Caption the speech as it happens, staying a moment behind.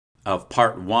of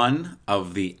part one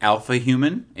of the Alpha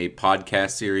Human, a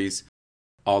podcast series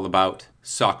all about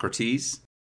Socrates.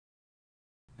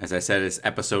 As I said, it's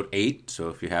episode 8, so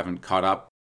if you haven't caught up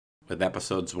with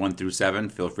episodes 1 through 7,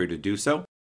 feel free to do so.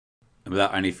 And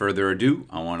without any further ado,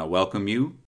 I want to welcome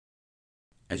you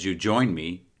as you join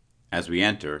me as we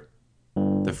enter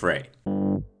the fray.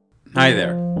 Hi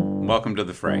there. Welcome to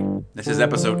the fray. This is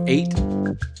episode 8.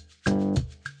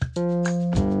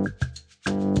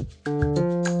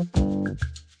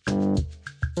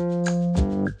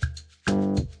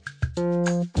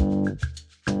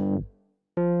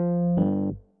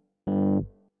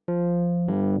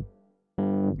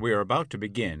 We are about to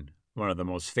begin one of the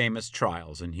most famous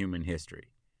trials in human history.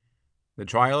 The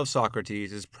trial of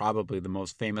Socrates is probably the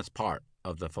most famous part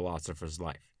of the philosopher's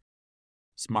life.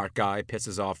 Smart guy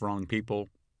pisses off wrong people.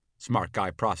 Smart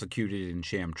guy prosecuted in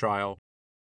sham trial.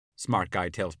 Smart guy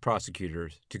tells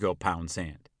prosecutors to go pound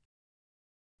sand.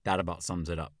 That about sums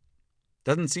it up.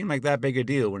 Doesn't seem like that big a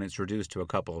deal when it's reduced to a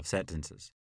couple of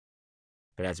sentences.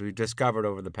 But as we've discovered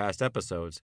over the past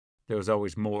episodes, there was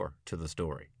always more to the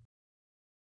story.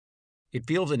 It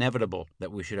feels inevitable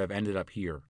that we should have ended up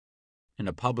here, in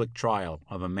a public trial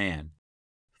of a man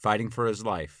fighting for his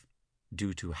life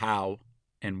due to how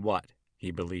and what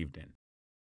he believed in.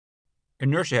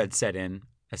 Inertia had set in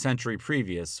a century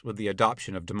previous with the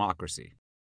adoption of democracy.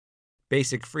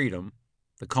 Basic freedom,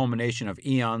 the culmination of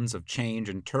eons of change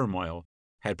and turmoil,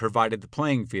 had provided the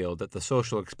playing field that the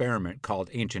social experiment called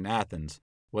ancient Athens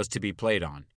was to be played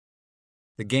on.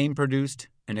 The game produced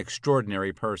an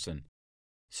extraordinary person,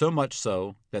 so much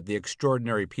so that the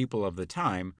extraordinary people of the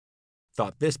time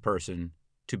thought this person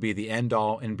to be the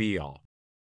end-all and be-all.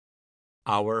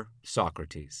 Our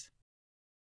Socrates.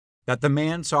 That the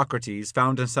man Socrates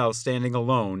found himself standing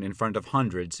alone in front of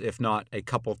hundreds, if not a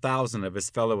couple thousand of his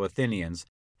fellow Athenians,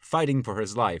 fighting for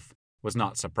his life, was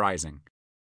not surprising.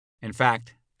 In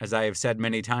fact, as I have said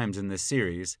many times in this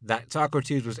series, that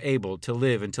Socrates was able to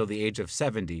live until the age of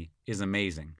 70 is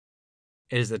amazing.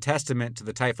 It is a testament to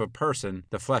the type of person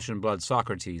the flesh and blood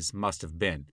Socrates must have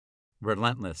been.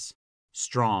 Relentless,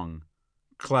 strong,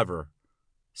 clever,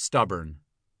 stubborn,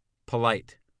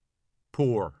 polite,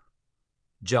 poor,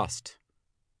 just,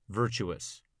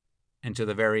 virtuous, and to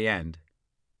the very end,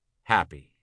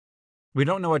 happy. We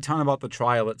don't know a ton about the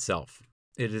trial itself.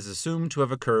 It is assumed to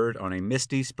have occurred on a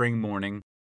misty spring morning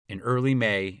in early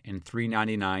May in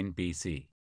 399 BC.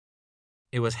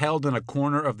 It was held in a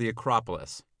corner of the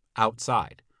Acropolis,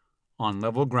 outside, on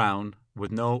level ground with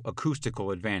no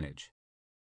acoustical advantage.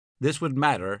 This would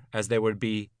matter as there would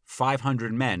be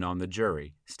 500 men on the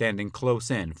jury, standing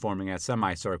close in, forming a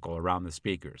semicircle around the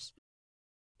speakers.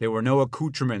 There were no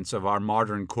accoutrements of our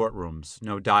modern courtrooms,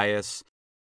 no dais,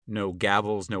 no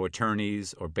gavels, no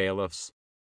attorneys or bailiffs.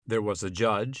 There was a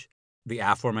judge, the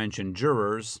aforementioned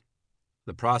jurors,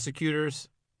 the prosecutors,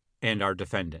 and our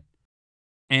defendant.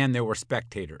 And there were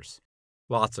spectators,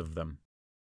 lots of them.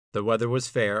 The weather was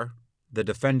fair, the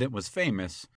defendant was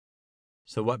famous,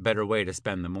 so what better way to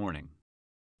spend the morning?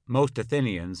 Most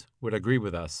Athenians would agree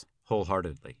with us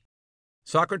wholeheartedly.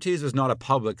 Socrates was not a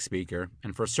public speaker,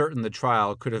 and for certain the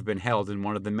trial could have been held in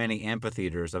one of the many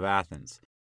amphitheaters of Athens.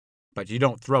 But you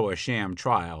don't throw a sham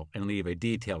trial and leave a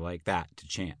detail like that to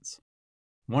chance.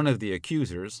 One of the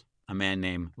accusers, a man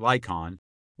named Lycon,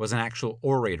 was an actual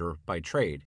orator by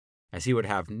trade, as he would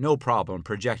have no problem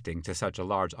projecting to such a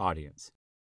large audience.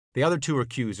 The other two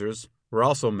accusers were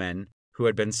also men who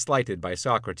had been slighted by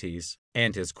Socrates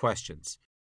and his questions.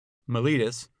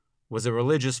 Miletus was a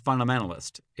religious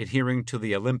fundamentalist adhering to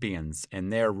the Olympians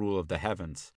and their rule of the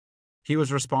heavens. He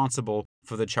was responsible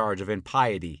for the charge of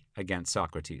impiety against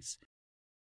Socrates.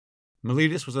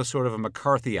 Miletus was a sort of a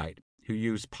McCarthyite who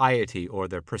used piety or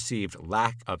the perceived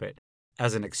lack of it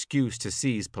as an excuse to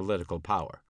seize political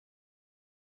power.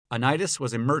 Anytus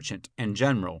was a merchant and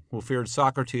general who feared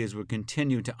Socrates would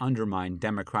continue to undermine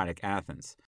democratic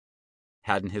Athens.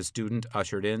 Hadn't his student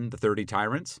ushered in the 30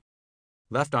 tyrants?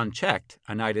 Left unchecked,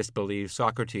 Anytus believed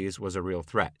Socrates was a real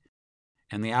threat,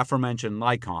 and the aforementioned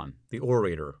Lycon, the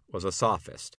orator, was a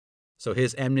sophist, so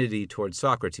his enmity towards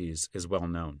Socrates is well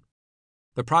known.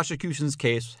 The prosecution's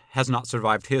case has not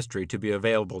survived history to be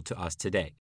available to us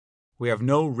today. We have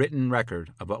no written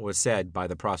record of what was said by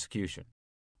the prosecution.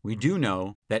 We do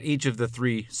know that each of the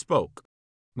three spoke.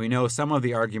 We know some of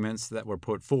the arguments that were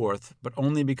put forth, but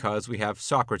only because we have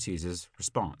Socrates'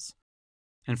 response.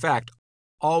 In fact,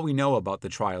 all we know about the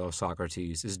trial of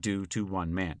Socrates is due to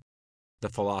one man, the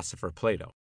philosopher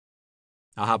Plato.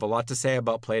 I'll have a lot to say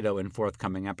about Plato in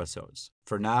forthcoming episodes.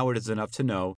 For now, it is enough to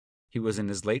know he was in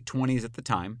his late 20s at the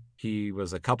time, he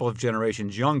was a couple of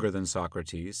generations younger than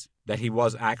Socrates, that he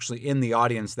was actually in the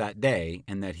audience that day,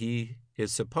 and that he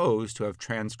is supposed to have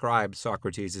transcribed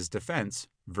Socrates' defense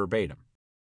verbatim.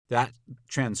 That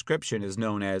transcription is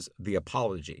known as the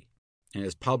Apology, and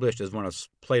is published as one of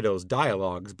Plato's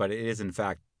dialogues, but it is in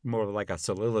fact more like a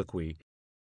soliloquy,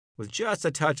 with just a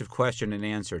touch of question and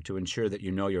answer to ensure that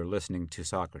you know you're listening to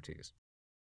Socrates.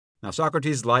 Now,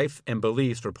 Socrates' life and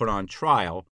beliefs were put on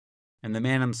trial, and the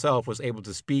man himself was able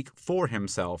to speak for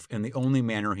himself in the only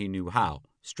manner he knew how,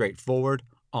 straightforward,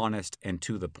 honest, and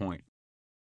to the point.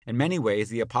 In many ways,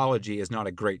 the Apology is not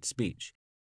a great speech.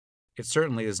 It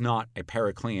certainly is not a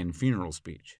Periclean funeral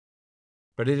speech.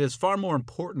 But it is a far more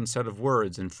important set of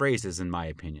words and phrases, in my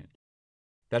opinion.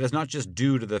 That is not just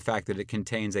due to the fact that it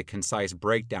contains a concise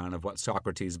breakdown of what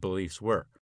Socrates' beliefs were.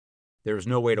 There is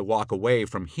no way to walk away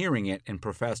from hearing it and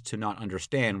profess to not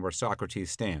understand where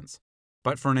Socrates stands.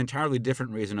 But for an entirely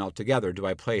different reason altogether do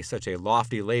I place such a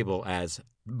lofty label as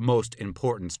most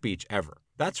important speech ever.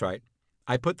 That's right.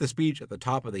 I put the speech at the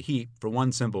top of the heap for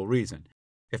one simple reason.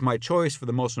 If my choice for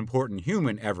the most important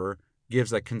human ever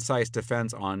gives a concise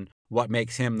defense on what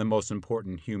makes him the most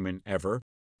important human ever,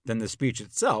 then the speech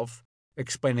itself,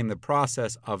 explaining the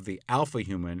process of the alpha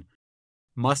human,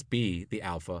 must be the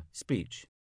alpha speech.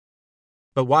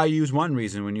 But why use one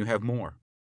reason when you have more?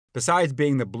 Besides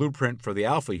being the blueprint for the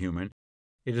alpha human,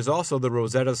 it is also the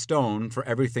Rosetta Stone for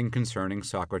everything concerning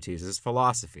Socrates'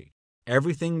 philosophy.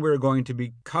 Everything we're going to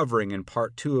be covering in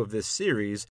part 2 of this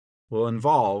series will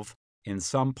involve, in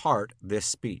some part, this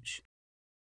speech.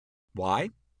 Why?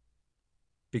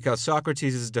 Because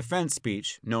Socrates' defense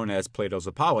speech, known as Plato's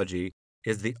Apology,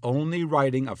 is the only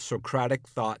writing of Socratic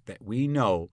thought that we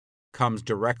know comes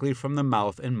directly from the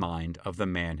mouth and mind of the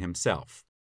man himself.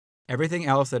 Everything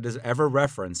else that is ever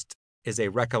referenced is a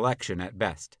recollection at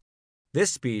best. This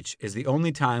speech is the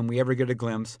only time we ever get a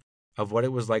glimpse of what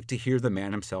it was like to hear the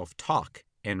man himself talk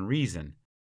and reason.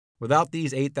 Without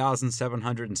these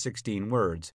 8,716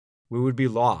 words, we would be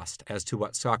lost as to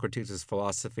what Socrates'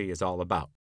 philosophy is all about.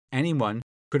 Anyone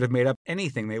could have made up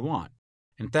anything they want,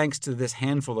 and thanks to this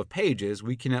handful of pages,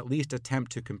 we can at least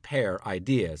attempt to compare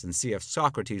ideas and see if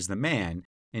Socrates the man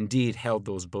indeed held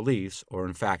those beliefs, or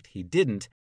in fact he didn't,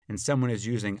 and someone is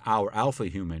using our alpha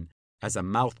human as a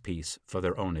mouthpiece for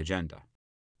their own agenda.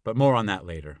 But more on that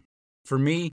later. For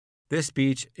me, this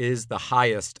speech is the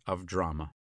highest of drama.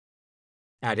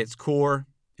 At its core,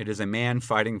 it is a man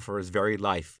fighting for his very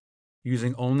life,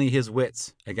 using only his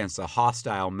wits against a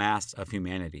hostile mass of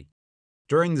humanity.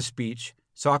 During the speech,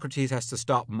 Socrates has to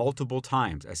stop multiple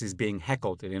times as he's being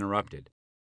heckled and interrupted.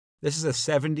 This is a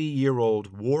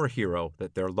 70-year-old war hero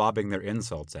that they're lobbing their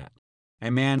insults at,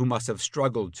 a man who must have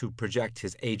struggled to project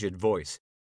his aged voice,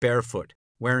 barefoot,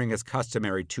 wearing his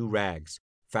customary 2 rags,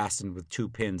 fastened with 2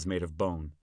 pins made of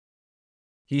bone.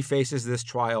 He faces this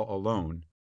trial alone,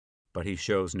 but he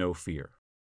shows no fear.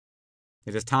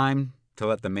 It is time to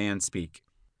let the man speak.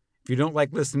 If you don't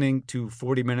like listening to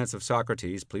 40 minutes of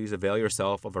Socrates, please avail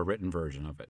yourself of a written version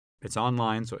of it. It's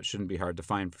online, so it shouldn't be hard to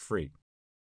find for free.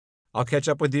 I'll catch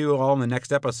up with you all in the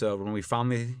next episode when we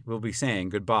finally will be saying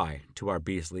goodbye to our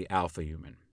beastly alpha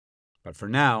human. But for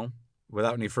now,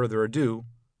 without any further ado,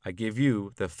 I give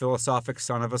you the philosophic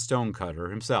son of a stonecutter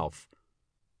himself,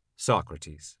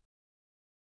 Socrates.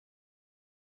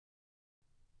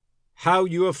 How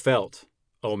you have felt,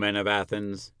 O men of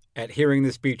Athens, at hearing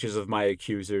the speeches of my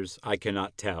accusers, I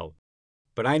cannot tell.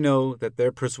 But I know that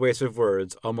their persuasive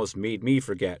words almost made me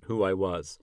forget who I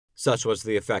was. Such was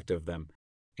the effect of them.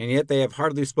 And yet they have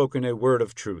hardly spoken a word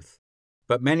of truth.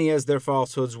 But many as their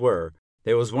falsehoods were,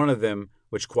 there was one of them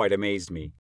which quite amazed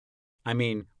me. I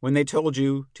mean, when they told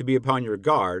you to be upon your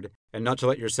guard, and not to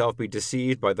let yourself be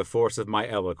deceived by the force of my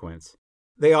eloquence.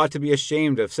 They ought to be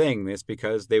ashamed of saying this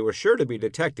because they were sure to be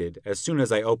detected as soon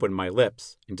as I opened my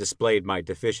lips and displayed my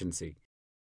deficiency.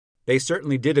 They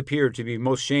certainly did appear to be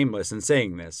most shameless in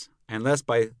saying this, unless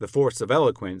by the force of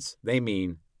eloquence they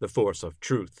mean the force of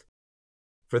truth.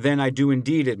 For then I do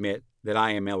indeed admit that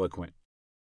I am eloquent.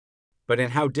 But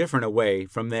in how different a way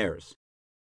from theirs?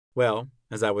 Well,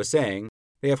 as I was saying,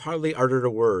 they have hardly uttered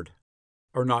a word,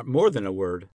 or not more than a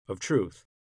word, of truth.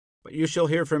 But you shall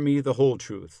hear from me the whole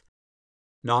truth.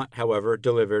 Not, however,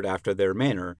 delivered after their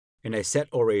manner, in a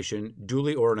set oration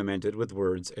duly ornamented with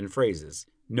words and phrases.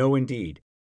 No, indeed.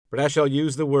 But I shall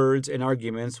use the words and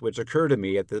arguments which occur to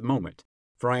me at the moment,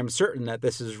 for I am certain that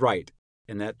this is right,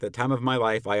 and that at the time of my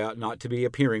life I ought not to be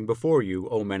appearing before you,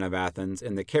 O men of Athens,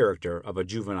 in the character of a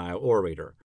juvenile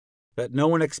orator. Let no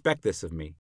one expect this of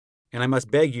me. And I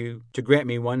must beg you to grant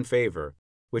me one favor,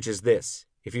 which is this.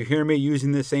 If you hear me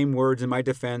using the same words in my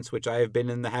defense which I have been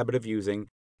in the habit of using,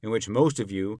 and which most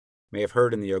of you, may have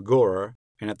heard in the agora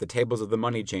and at the tables of the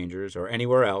money changers or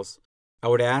anywhere else, I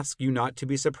would ask you not to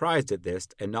be surprised at this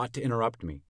and not to interrupt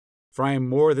me. For I am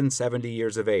more than 70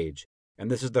 years of age, and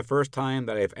this is the first time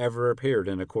that I have ever appeared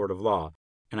in a court of law,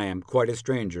 and I am quite a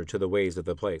stranger to the ways of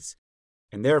the place.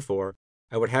 And therefore,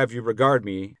 I would have you regard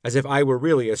me as if I were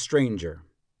really a stranger,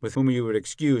 with whom you would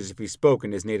excuse if he spoke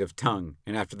in his native tongue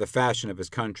and after the fashion of his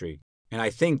country, and I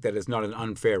think that is not an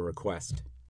unfair request.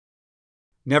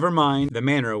 Never mind the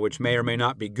manner which may or may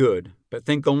not be good, but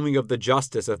think only of the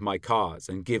justice of my cause,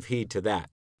 and give heed to that.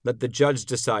 Let the judge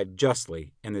decide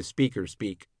justly, and the speaker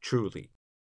speak truly.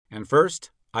 And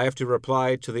first, I have to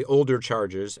reply to the older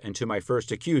charges and to my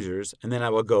first accusers, and then I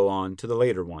will go on to the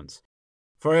later ones.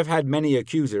 For I have had many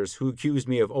accusers who accused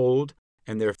me of old,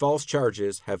 and their false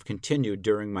charges have continued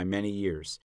during my many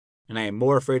years. And I am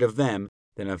more afraid of them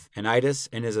than of Anytus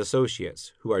and his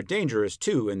associates, who are dangerous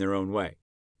too in their own way.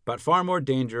 But far more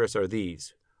dangerous are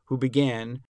these, who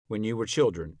began when you were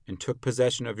children, and took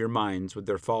possession of your minds with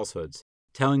their falsehoods,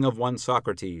 telling of one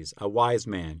Socrates, a wise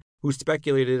man, who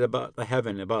speculated about the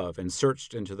heaven above and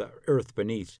searched into the earth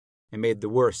beneath, and made the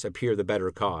worse appear the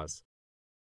better cause.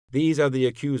 These are the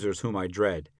accusers whom I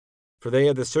dread, for they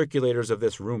are the circulators of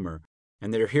this rumor,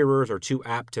 and their hearers are too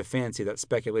apt to fancy that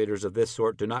speculators of this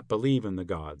sort do not believe in the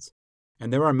gods.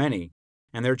 And there are many,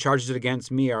 and their charges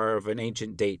against me are of an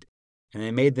ancient date, and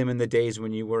they made them in the days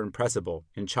when you were impressible,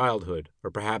 in childhood,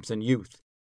 or perhaps in youth,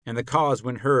 and the cause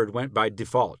when heard went by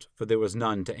default, for there was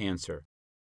none to answer.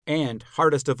 And,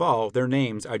 hardest of all, their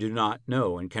names I do not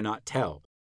know and cannot tell,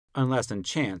 unless in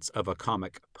chance of a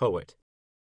comic poet.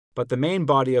 But the main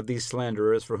body of these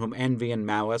slanderers for whom envy and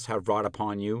malice have wrought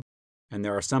upon you, and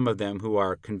there are some of them who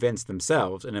are convinced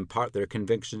themselves and impart their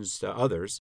convictions to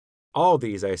others, all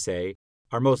these, I say,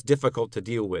 are most difficult to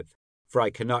deal with, for I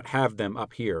cannot have them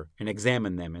up here and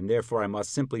examine them, and therefore I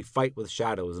must simply fight with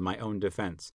shadows in my own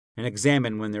defense, and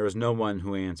examine when there is no one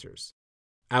who answers.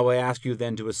 I will ask you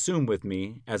then to assume with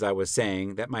me, as I was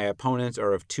saying, that my opponents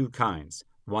are of two kinds,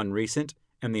 one recent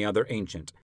and the other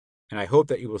ancient, and I hope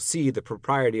that you will see the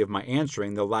propriety of my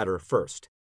answering the latter first.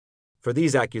 For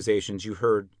these accusations you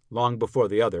heard long before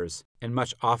the others, and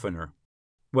much oftener.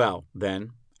 Well,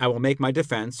 then, I will make my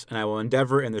defense, and I will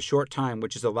endeavor in the short time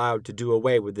which is allowed to do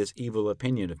away with this evil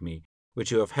opinion of me,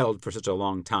 which you have held for such a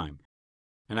long time.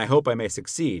 And I hope I may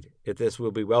succeed, if this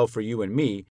will be well for you and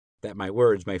me, that my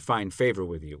words may find favor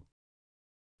with you.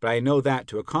 But I know that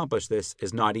to accomplish this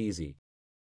is not easy.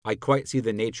 I quite see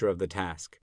the nature of the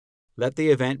task. Let the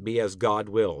event be as God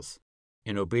wills.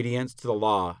 In obedience to the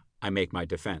law, I make my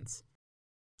defense.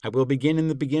 I will begin in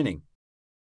the beginning,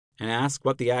 and ask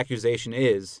what the accusation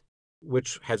is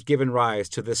which has given rise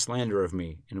to this slander of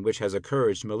me, and which has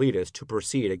encouraged Meletus to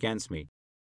proceed against me.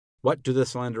 What do the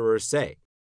slanderers say?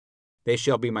 They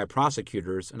shall be my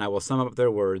prosecutors, and I will sum up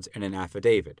their words in an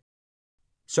affidavit.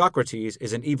 Socrates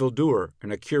is an evildoer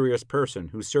and a curious person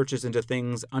who searches into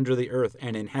things under the earth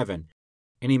and in heaven,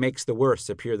 and he makes the worse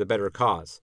appear the better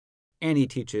cause. And he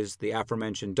teaches the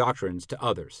aforementioned doctrines to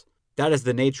others. That is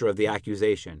the nature of the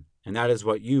accusation, and that is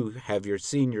what you have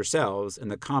seen yourselves in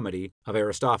the comedy of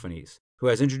Aristophanes, who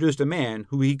has introduced a man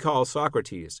who he calls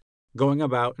Socrates, going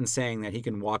about and saying that he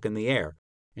can walk in the air,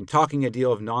 and talking a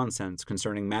deal of nonsense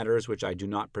concerning matters which I do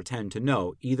not pretend to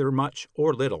know either much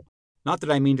or little. Not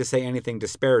that I mean to say anything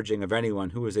disparaging of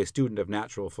anyone who is a student of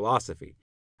natural philosophy.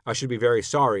 I should be very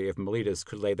sorry if Meletus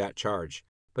could lay that charge.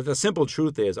 But the simple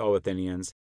truth is, O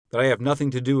Athenians, that I have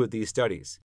nothing to do with these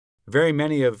studies. Very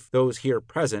many of those here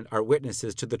present are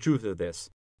witnesses to the truth of this,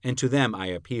 and to them I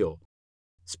appeal.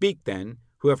 Speak, then,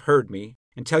 who have heard me,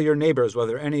 and tell your neighbors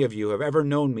whether any of you have ever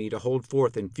known me to hold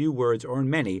forth in few words or in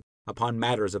many upon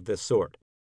matters of this sort.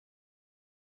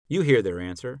 You hear their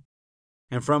answer,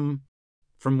 and from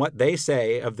what they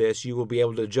say of this you will be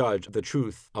able to judge the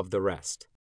truth of the rest.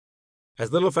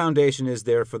 As little foundation is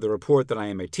there for the report that I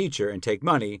am a teacher and take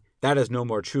money, that is no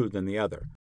more true than the other.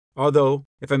 Although,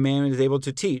 if a man is able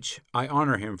to teach, I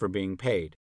honor him for being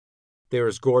paid. There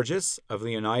is Gorgias of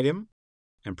Leonidium,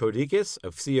 and Prodicus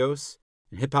of Ceos,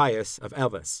 and Hippias of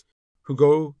Elis, who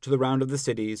go to the round of the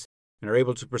cities, and are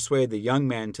able to persuade the young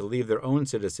men to leave their own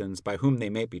citizens by whom they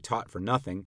may be taught for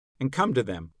nothing, and come to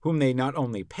them, whom they not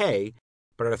only pay,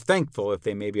 but are thankful if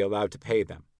they may be allowed to pay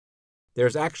them. There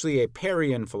is actually a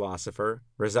Parian philosopher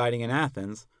residing in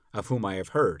Athens, of whom I have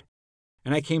heard,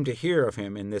 and I came to hear of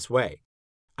him in this way.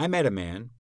 I met a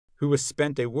man who was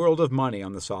spent a world of money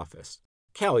on the sophist,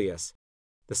 Callias,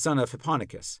 the son of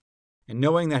Hipponicus, and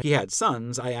knowing that he had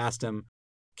sons, I asked him,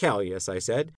 Callias, I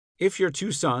said, if your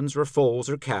two sons were foals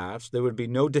or calves, there would be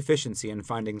no deficiency in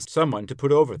finding someone to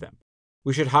put over them.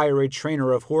 We should hire a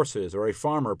trainer of horses or a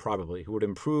farmer, probably, who would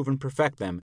improve and perfect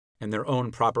them in their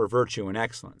own proper virtue and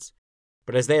excellence.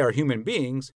 But as they are human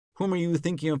beings, whom are you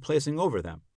thinking of placing over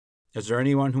them? Is there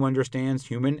anyone who understands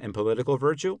human and political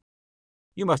virtue?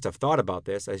 You must have thought about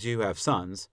this, as you have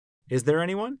sons. Is there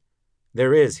anyone?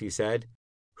 There is, he said.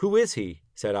 Who is he?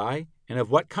 Said I, and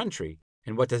of what country,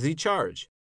 and what does he charge?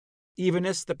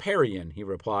 Evenus the Parian, he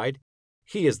replied.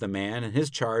 He is the man, and his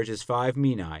charge is 5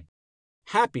 minae.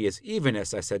 Happy is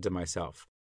Evenus, I said to myself.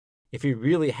 If he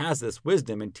really has this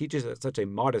wisdom and teaches at such a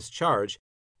modest charge,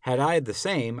 had I the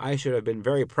same, I should have been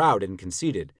very proud and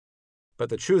conceited. But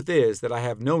the truth is that I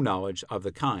have no knowledge of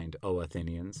the kind, O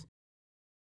Athenians.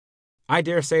 I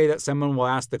dare say that someone will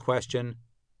ask the question,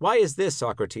 why is this,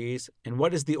 Socrates, and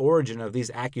what is the origin of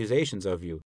these accusations of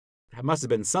you? It must have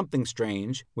been something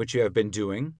strange which you have been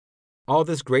doing. All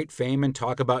this great fame and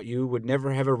talk about you would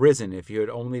never have arisen if you had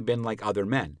only been like other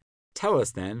men. Tell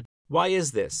us, then, why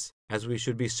is this, as we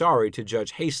should be sorry to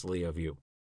judge hastily of you.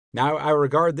 Now I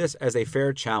regard this as a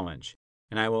fair challenge,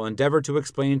 and I will endeavor to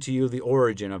explain to you the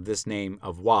origin of this name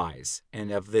of wise and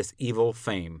of this evil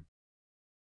fame.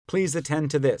 Please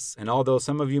attend to this, and although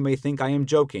some of you may think I am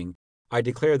joking, I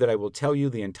declare that I will tell you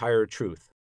the entire truth.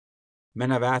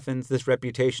 Men of Athens, this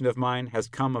reputation of mine has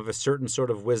come of a certain sort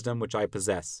of wisdom which I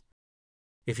possess.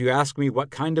 If you ask me what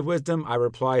kind of wisdom, I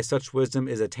reply such wisdom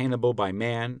is attainable by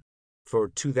man, for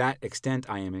to that extent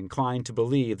I am inclined to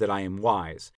believe that I am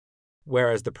wise,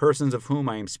 whereas the persons of whom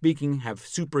I am speaking have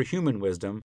superhuman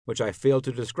wisdom, which I fail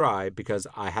to describe because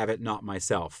I have it not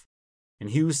myself. And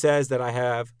he who says that I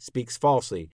have speaks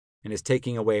falsely and is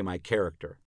taking away my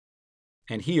character.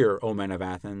 And here, O men of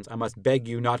Athens, I must beg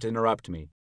you not to interrupt me,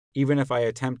 even if I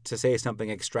attempt to say something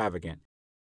extravagant.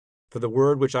 For the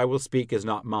word which I will speak is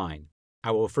not mine.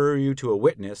 I will refer you to a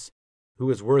witness who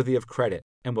is worthy of credit,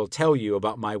 and will tell you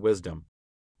about my wisdom,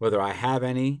 whether I have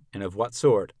any and of what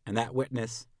sort, and that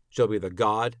witness shall be the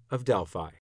god of Delphi.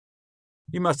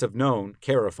 You must have known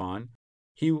Chaerephon.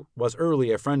 He was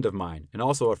early a friend of mine, and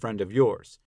also a friend of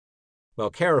yours.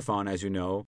 Well, Chaerephon, as you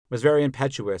know, was very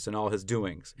impetuous in all his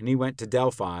doings, and he went to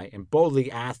Delphi and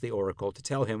boldly asked the oracle to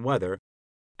tell him whether,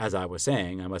 as I was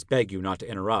saying, I must beg you not to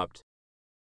interrupt.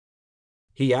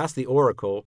 He asked the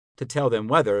oracle to tell them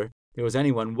whether there was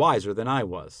anyone wiser than I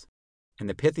was. And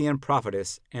the Pythian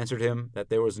prophetess answered him that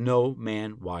there was no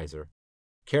man wiser.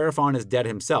 Chaerephon is dead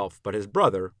himself, but his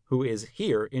brother, who is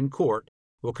here in court,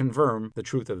 will confirm the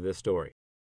truth of this story.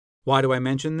 Why do I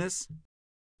mention this?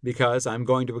 Because I am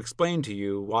going to explain to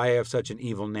you why I have such an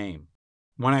evil name.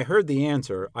 When I heard the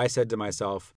answer, I said to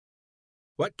myself,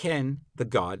 what can the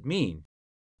god mean?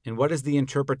 And what is the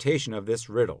interpretation of this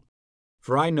riddle?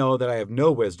 For I know that I have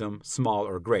no wisdom, small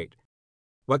or great.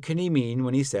 What can he mean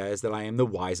when he says that I am the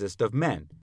wisest of men?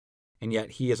 And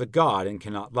yet he is a god and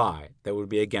cannot lie. That would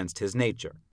be against his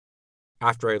nature.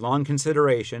 After a long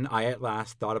consideration, I at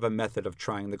last thought of a method of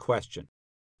trying the question.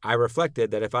 I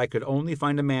reflected that if I could only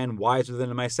find a man wiser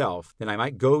than myself, then I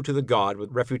might go to the god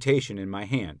with refutation in my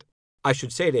hand. I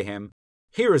should say to him,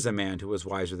 here is a man who is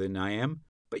wiser than I am,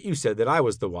 but you said that I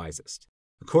was the wisest.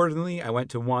 Accordingly, I went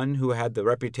to one who had the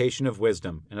reputation of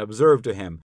wisdom, and observed to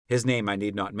him, his name I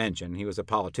need not mention, he was a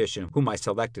politician whom I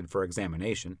selected for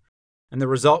examination, and the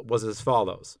result was as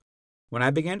follows. When I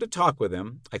began to talk with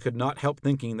him, I could not help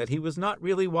thinking that he was not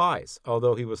really wise,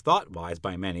 although he was thought wise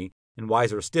by many, and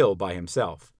wiser still by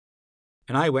himself.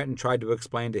 And I went and tried to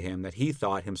explain to him that he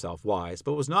thought himself wise,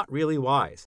 but was not really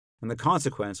wise, and the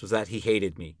consequence was that he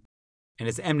hated me, and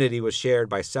his enmity was shared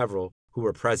by several who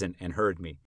were present and heard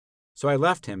me. So I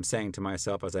left him, saying to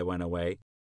myself as I went away,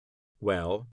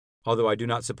 well, although I do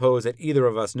not suppose that either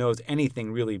of us knows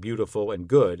anything really beautiful and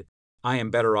good, I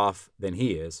am better off than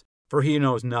he is, for he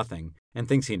knows nothing, and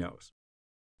thinks he knows.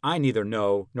 I neither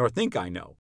know nor think I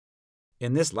know.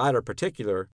 In this latter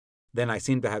particular, then I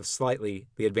seem to have slightly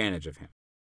the advantage of him.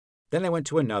 Then I went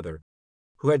to another,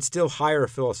 who had still higher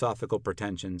philosophical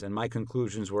pretensions, and my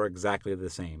conclusions were exactly the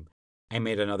same. I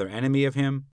made another enemy of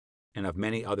him, and of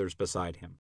many others beside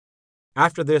him.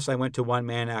 After this I went to one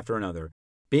man after another,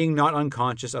 being not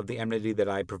unconscious of the enmity that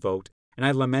I provoked, and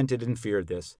I lamented and feared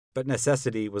this, but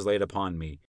necessity was laid upon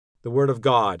me. The word of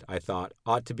God, I thought,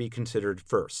 ought to be considered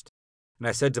first. And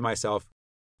I said to myself,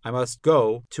 I must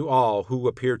go to all who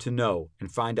appear to know, and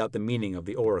find out the meaning of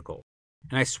the oracle.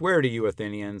 And I swear to you,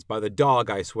 Athenians, by the dog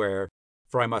I swear,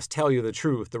 for I must tell you the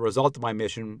truth, the result of my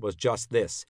mission was just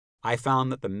this. I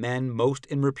found that the men most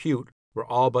in repute were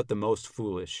all but the most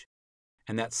foolish,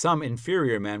 and that some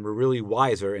inferior men were really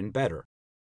wiser and better.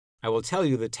 I will tell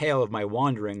you the tale of my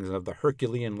wanderings and of the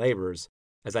Herculean labors,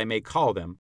 as I may call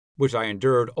them, which I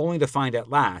endured only to find at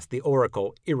last the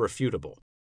oracle irrefutable.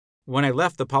 When I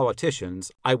left the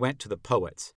politicians, I went to the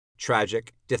poets,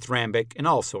 tragic, dithyrambic, and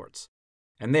all sorts.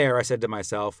 And there I said to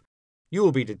myself, "You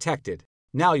will be detected.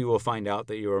 Now you will find out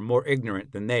that you are more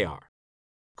ignorant than they are."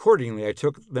 Accordingly, I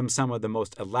took them some of the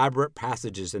most elaborate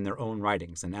passages in their own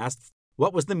writings and asked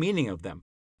what was the meaning of them,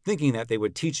 thinking that they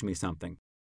would teach me something.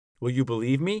 Will you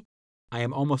believe me? I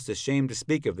am almost ashamed to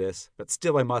speak of this, but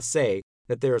still I must say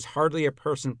that there is hardly a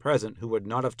person present who would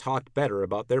not have talked better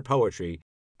about their poetry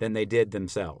than they did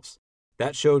themselves.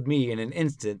 That showed me in an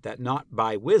instant that not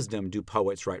by wisdom do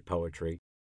poets write poetry,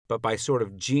 but by sort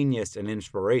of genius and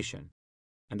inspiration.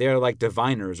 And they are like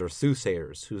diviners or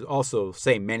soothsayers, who also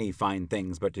say many fine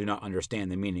things but do not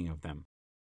understand the meaning of them.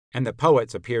 And the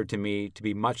poets appeared to me to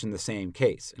be much in the same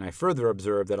case, and I further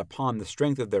observed that upon the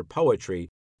strength of their poetry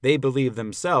they believed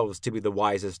themselves to be the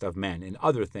wisest of men in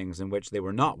other things in which they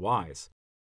were not wise.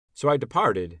 So I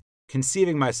departed,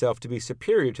 conceiving myself to be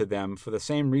superior to them for the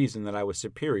same reason that I was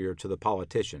superior to the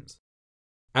politicians.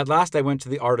 At last I went to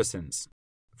the artisans,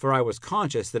 for I was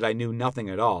conscious that I knew nothing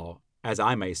at all, as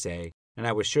I may say, and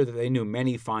I was sure that they knew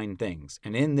many fine things,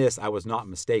 and in this I was not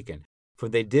mistaken, for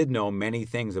they did know many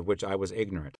things of which I was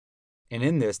ignorant, and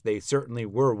in this they certainly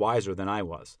were wiser than I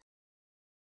was.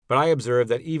 But I observed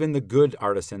that even the good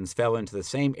artisans fell into the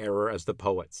same error as the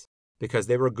poets. Because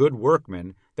they were good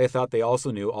workmen, they thought they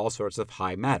also knew all sorts of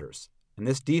high matters, and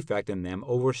this defect in them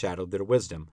overshadowed their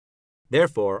wisdom.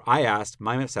 Therefore I asked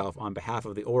myself on behalf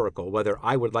of the oracle whether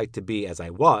I would like to be as I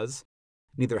was,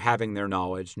 neither having their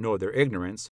knowledge nor their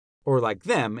ignorance, or like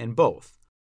them in both.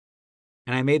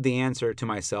 And I made the answer to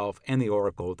myself and the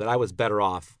oracle that I was better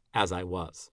off as I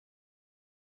was.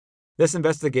 This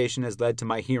investigation has led to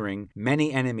my hearing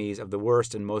many enemies of the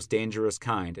worst and most dangerous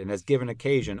kind, and has given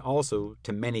occasion also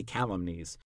to many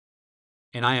calumnies.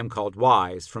 And I am called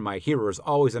wise, for my hearers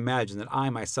always imagine that I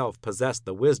myself possess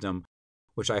the wisdom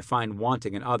which I find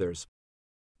wanting in others.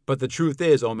 But the truth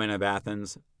is, O men of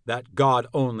Athens, that God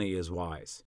only is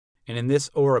wise. And in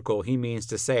this oracle he means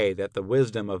to say that the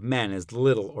wisdom of men is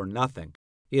little or nothing.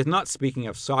 He is not speaking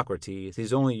of Socrates, he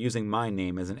is only using my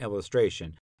name as an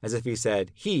illustration, as if he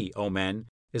said, "He, O men,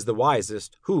 is the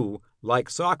wisest who, like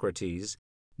Socrates,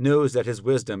 knows that his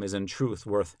wisdom is in truth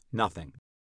worth nothing."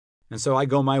 And so I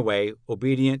go my way,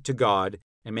 obedient to God,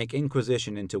 and make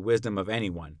inquisition into wisdom of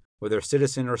anyone, whether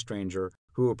citizen or stranger,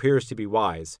 who appears to be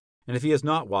wise. And if he is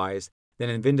not wise, then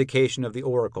in vindication of the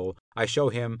oracle, I show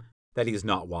him that he is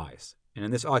not wise. And in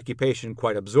this occupation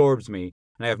quite absorbs me,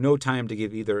 and I have no time to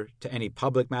give either to any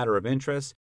public matter of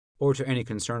interest or to any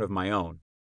concern of my own.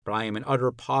 But I am in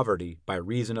utter poverty by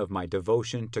reason of my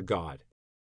devotion to God.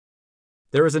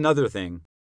 There is another thing.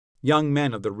 Young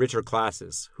men of the richer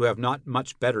classes, who have not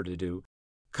much better to do,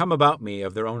 come about me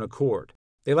of their own accord.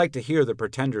 They like to hear the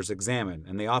pretenders examine,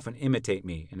 and they often imitate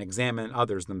me and examine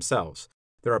others themselves.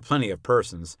 There are plenty of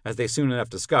persons, as they soon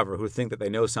enough discover, who think that they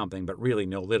know something but really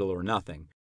know little or nothing.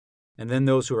 And then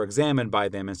those who are examined by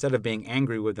them, instead of being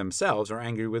angry with themselves, are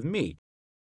angry with me.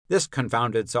 "This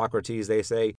confounded Socrates," they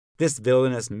say, "this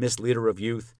villainous misleader of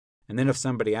youth." And then if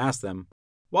somebody asks them,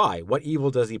 "Why, what evil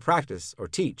does he practice or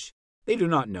teach?" they do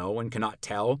not know and cannot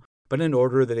tell, but in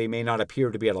order that they may not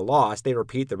appear to be at a loss, they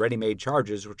repeat the ready-made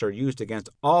charges which are used against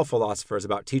all philosophers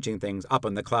about teaching things up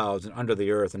in the clouds and under the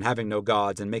earth, and having no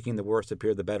gods, and making the worst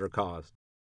appear the better cause.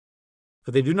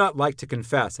 For they do not like to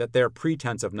confess that their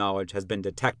pretense of knowledge has been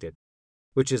detected,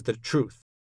 which is the truth,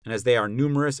 and as they are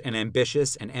numerous and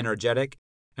ambitious and energetic,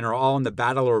 and are all in the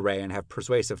battle array and have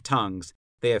persuasive tongues,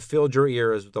 they have filled your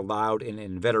ears with the loud and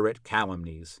inveterate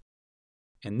calumnies.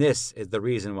 And this is the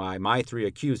reason why my three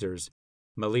accusers,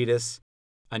 Meletus,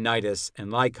 Anytus,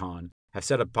 and Lycon, have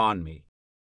set upon me.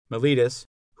 Meletus,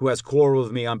 who has quarreled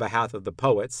with me on behalf of the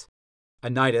poets,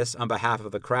 Anytus on behalf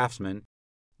of the craftsmen,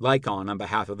 Lycon on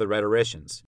behalf of the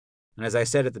rhetoricians. And as I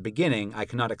said at the beginning, I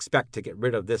cannot expect to get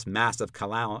rid of this mass of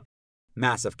calumny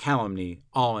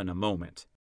all in a moment.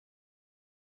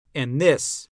 And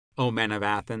this, O men of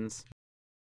Athens,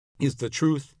 is the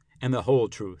truth and the whole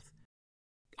truth.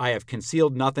 I have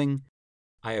concealed nothing,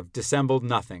 I have dissembled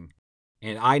nothing,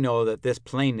 and I know that this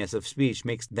plainness of speech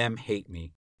makes them hate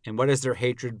me. And what is their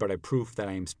hatred but a proof that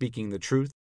I am speaking the truth?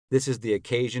 This is the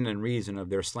occasion and reason of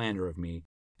their slander of me,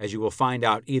 as you will find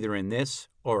out either in this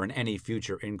or in any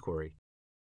future inquiry.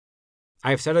 I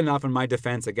have said enough in my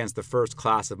defense against the first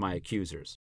class of my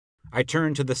accusers. I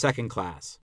turn to the second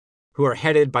class, who are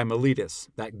headed by Meletus,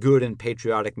 that good and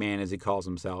patriotic man as he calls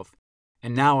himself,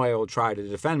 and now I will try to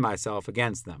defend myself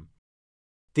against them.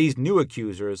 These new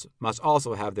accusers must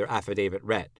also have their affidavit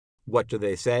read. What do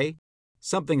they say?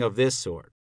 Something of this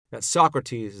sort, that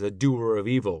Socrates is a doer of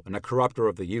evil and a corrupter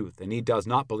of the youth, and he does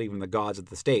not believe in the gods of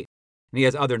the state, and he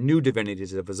has other new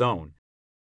divinities of his own.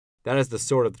 That is the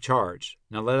sort of charge.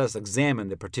 Now let us examine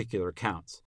the particular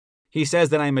counts. He says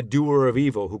that I am a doer of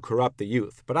evil who corrupt the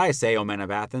youth. But I say, O men of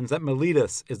Athens, that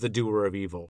Meletus is the doer of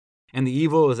evil. And the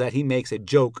evil is that he makes a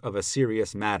joke of a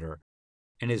serious matter,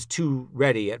 and is too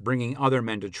ready at bringing other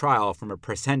men to trial from a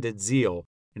pretended zeal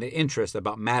and an interest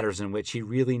about matters in which he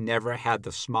really never had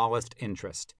the smallest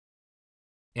interest.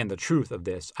 And the truth of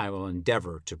this I will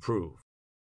endeavor to prove.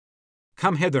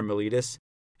 Come hither, Meletus,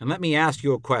 and let me ask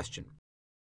you a question.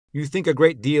 You think a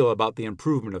great deal about the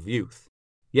improvement of youth.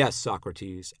 Yes,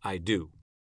 Socrates, I do.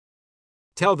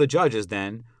 Tell the judges,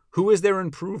 then, who is their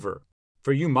improver?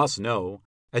 For you must know,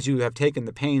 as you have taken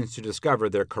the pains to discover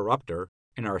their corrupter,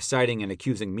 and are citing and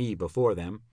accusing me before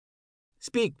them.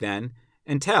 Speak, then,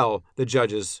 and tell the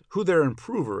judges who their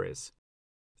improver is.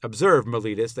 Observe,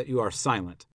 Meletus, that you are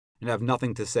silent, and have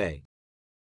nothing to say.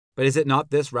 But is it not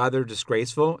this rather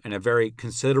disgraceful, and a very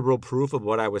considerable proof of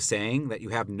what I was saying, that you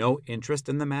have no interest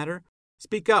in the matter?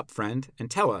 Speak up, friend,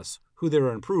 and tell us who their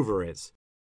improver is.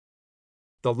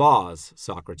 The laws,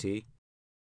 Socrates.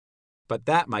 But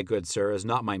that, my good sir, is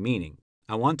not my meaning.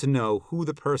 I want to know who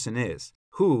the person is,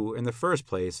 who, in the first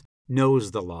place,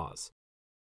 knows the laws.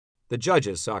 The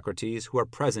judges, Socrates, who are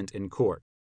present in court.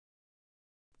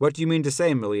 What do you mean to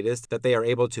say, Meletus, that they are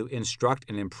able to instruct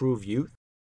and improve youth?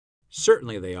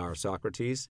 Certainly they are,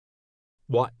 Socrates.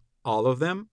 What, all of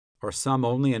them? Or some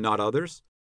only and not others?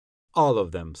 All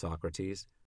of them, Socrates.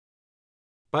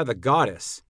 By the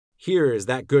goddess, here is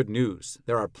that good news.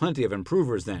 There are plenty of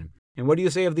improvers then. And what do you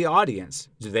say of the audience?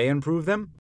 Do they improve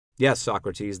them? Yes,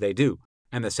 Socrates, they do.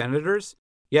 And the senators?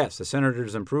 Yes, the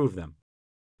senators improve them.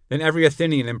 Then every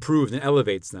Athenian improves and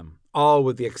elevates them, all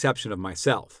with the exception of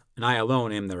myself, and I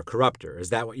alone am their corrupter. Is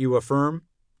that what you affirm?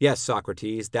 Yes,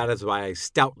 Socrates, that is what I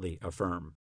stoutly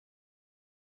affirm.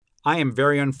 I am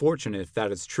very unfortunate if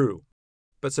that is true.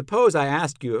 But suppose I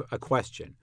ask you a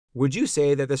question. Would you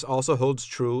say that this also holds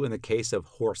true in the case of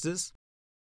horses?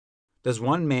 Does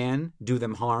one man do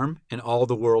them harm and all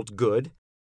the world good?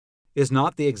 Is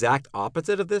not the exact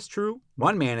opposite of this true?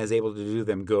 One man is able to do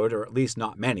them good, or at least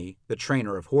not many. The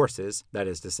trainer of horses, that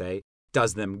is to say,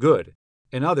 does them good,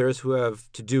 and others who have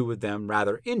to do with them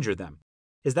rather injure them.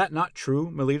 Is that not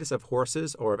true, Meletus, of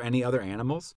horses or of any other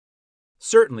animals?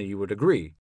 Certainly you would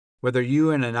agree. Whether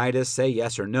you and Anytus say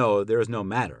yes or no, there is no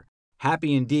matter.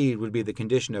 Happy indeed would be the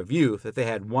condition of youth if they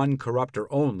had one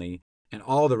corrupter only, and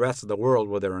all the rest of the world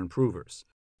were their improvers.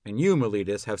 And you,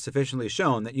 Meletus, have sufficiently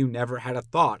shown that you never had a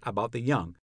thought about the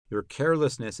young. Your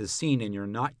carelessness is seen in your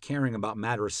not caring about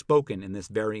matters spoken in this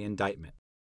very indictment.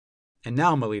 And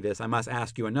now, Meletus, I must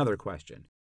ask you another question.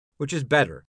 Which is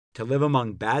better, to live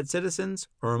among bad citizens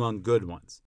or among good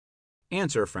ones?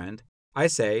 Answer, friend. I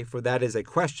say, for that is a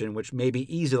question which may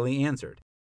be easily answered.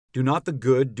 Do not the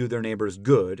good do their neighbors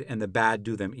good, and the bad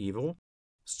do them evil?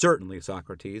 Certainly,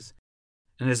 Socrates.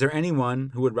 And is there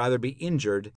anyone who would rather be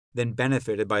injured than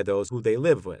benefited by those who they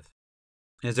live with?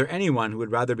 And is there anyone who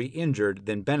would rather be injured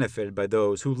than benefited by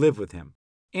those who live with him?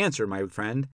 Answer, my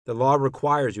friend. The law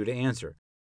requires you to answer.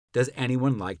 Does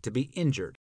anyone like to be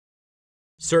injured?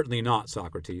 Certainly not,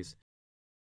 Socrates.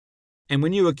 And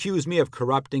when you accuse me of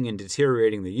corrupting and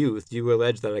deteriorating the youth, do you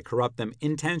allege that I corrupt them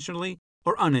intentionally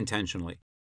or unintentionally?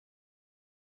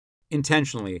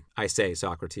 Intentionally, I say,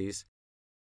 Socrates.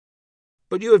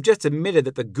 But you have just admitted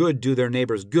that the good do their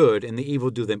neighbors good and the evil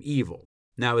do them evil.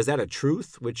 Now, is that a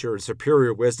truth which your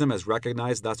superior wisdom has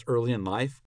recognized thus early in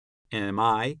life? And am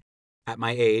I, at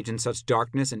my age, in such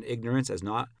darkness and ignorance as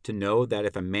not to know that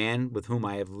if a man with whom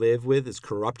I have lived with is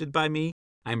corrupted by me,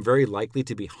 I am very likely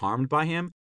to be harmed by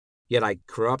him, yet I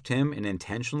corrupt him and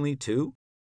intentionally too?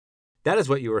 That is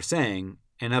what you are saying,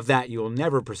 and of that you will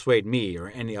never persuade me or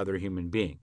any other human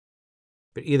being.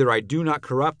 But either I do not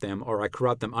corrupt them or I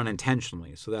corrupt them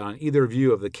unintentionally, so that on either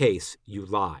view of the case you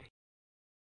lie.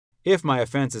 If my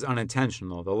offense is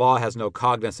unintentional, the law has no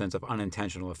cognizance of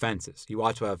unintentional offenses. You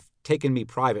ought to have taken me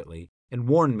privately and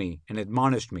warned me and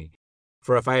admonished me,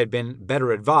 for if I had been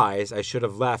better advised, I should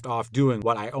have left off doing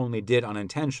what I only did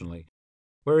unintentionally,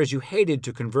 whereas you hated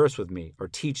to converse with me or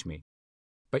teach me.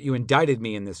 But you indicted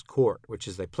me in this court, which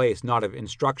is a place not of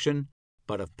instruction,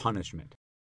 but of punishment.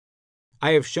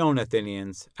 I have shown,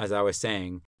 Athenians, as I was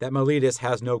saying, that Meletus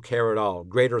has no care at all,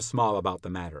 great or small, about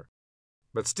the matter.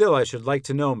 But still I should like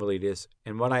to know, Meletus,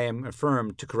 in what I am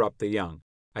affirmed to corrupt the young.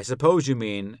 I suppose you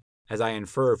mean, as I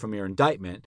infer from your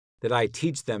indictment, that I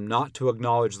teach them not to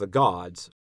acknowledge the gods,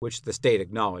 which the state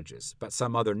acknowledges, but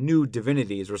some other new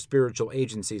divinities or spiritual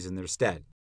agencies in their stead.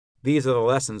 These are the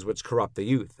lessons which corrupt the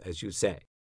youth, as you say.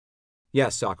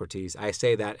 Yes, Socrates, I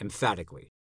say that emphatically.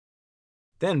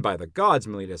 Then, by the gods,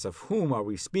 Meletus, of whom are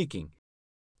we speaking?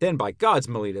 Then by gods,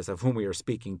 Meletus, of whom we are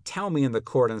speaking, tell me in the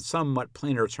court in somewhat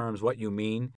plainer terms what you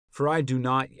mean, for I do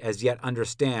not as yet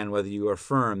understand whether you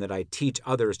affirm that I teach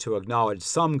others to acknowledge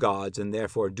some gods and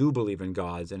therefore do believe in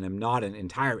gods and am not an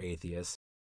entire atheist.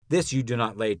 This you do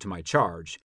not lay to my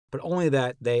charge, but only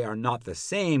that they are not the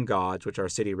same gods which our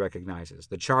city recognizes.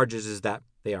 The charge is that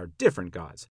they are different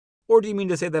gods. Or do you mean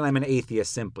to say that I'm an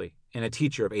atheist simply, and a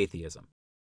teacher of atheism?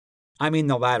 I mean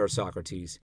the latter,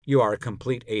 Socrates. You are a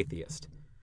complete atheist.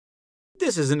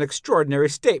 This is an extraordinary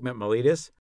statement, Meletus.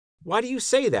 Why do you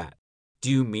say that? Do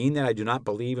you mean that I do not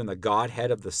believe in the godhead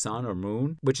of the sun or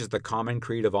moon, which is the common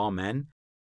creed of all men?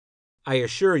 I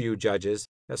assure you, judges,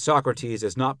 that Socrates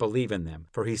does not believe in them,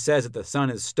 for he says that the sun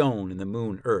is stone and the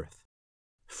moon earth.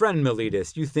 Friend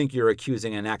Meletus, you think you're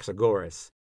accusing Anaxagoras,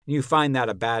 and you find that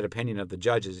a bad opinion of the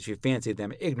judges if you fancy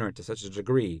them ignorant to such a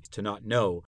degree to not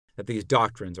know that these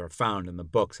doctrines are found in the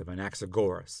books of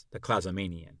Anaxagoras, the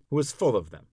Clazomenian, who is full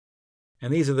of them.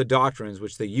 And these are the doctrines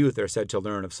which the youth are said to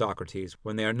learn of Socrates,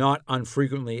 when they are not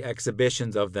unfrequently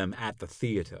exhibitions of them at the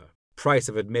theatre, price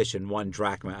of admission 1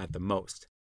 drachma at the most.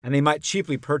 And they might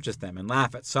cheaply purchase them and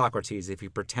laugh at Socrates if he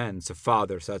pretends to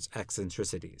father such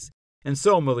eccentricities. And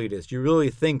so, Meletus, you really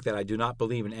think that I do not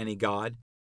believe in any god?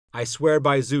 I swear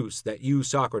by Zeus that you,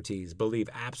 Socrates, believe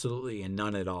absolutely in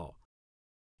none at all.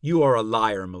 You are a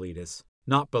liar, Meletus,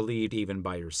 not believed even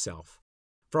by yourself.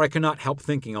 For I cannot help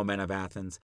thinking, O men of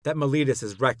Athens, that Meletus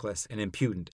is reckless and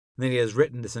impudent, and that he has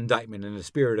written this indictment in a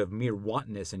spirit of mere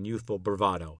wantonness and youthful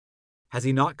bravado. Has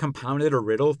he not compounded a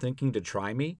riddle thinking to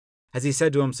try me? Has he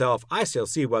said to himself, I shall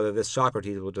see whether this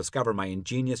Socrates will discover my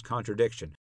ingenious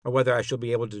contradiction, or whether I shall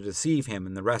be able to deceive him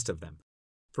and the rest of them?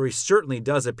 For he certainly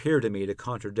does appear to me to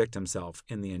contradict himself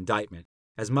in the indictment,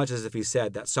 as much as if he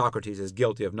said that Socrates is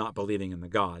guilty of not believing in the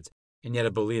gods, and yet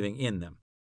of believing in them.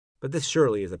 But this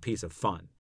surely is a piece of fun.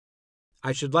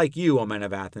 I should like you, O men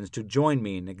of Athens, to join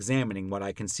me in examining what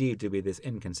I conceive to be this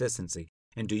inconsistency,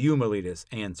 and do you, Meletus,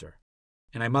 answer.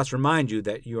 And I must remind you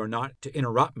that you are not to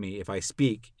interrupt me if I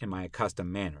speak in my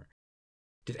accustomed manner.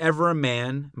 Did ever a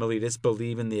man, Meletus,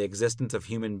 believe in the existence of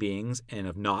human beings and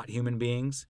of not human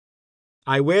beings?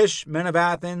 I wish, men of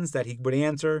Athens, that he would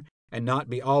answer, and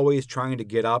not be always trying to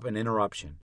get up an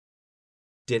interruption.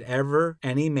 Did ever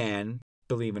any man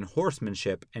believe in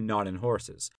horsemanship and not in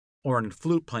horses, or in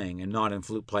flute playing and not in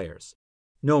flute players?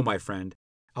 No, my friend,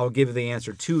 I will give the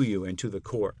answer to you and to the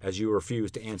court, as you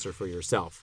refuse to answer for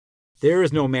yourself. There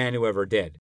is no man who ever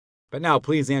did. But now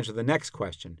please answer the next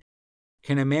question.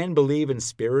 Can a man believe in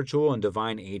spiritual and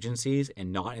divine agencies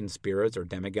and not in spirits or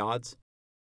demigods?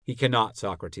 He cannot,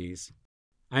 Socrates.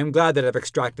 I am glad that I have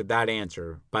extracted that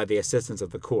answer by the assistance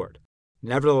of the court.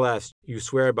 Nevertheless, you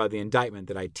swear by the indictment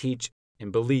that I teach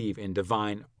and believe in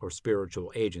divine or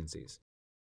spiritual agencies.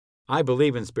 I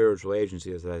believe in spiritual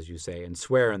agencies, as you say, and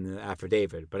swear in the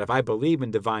affidavit, but if I believe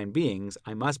in divine beings,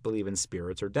 I must believe in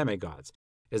spirits or demigods.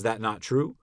 Is that not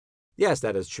true? Yes,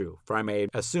 that is true, for I may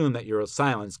assume that your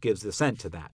silence gives assent to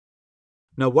that.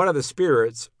 Now, what are the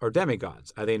spirits or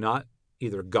demigods? Are they not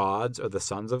either gods or the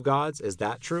sons of gods? Is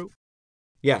that true?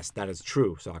 Yes, that is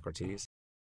true, Socrates.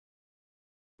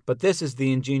 But this is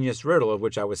the ingenious riddle of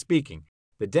which I was speaking.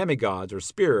 The demigods or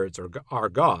spirits are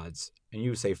gods, and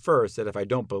you say first that if I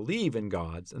don't believe in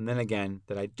gods, and then again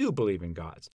that I do believe in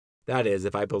gods. That is,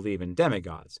 if I believe in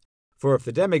demigods. For if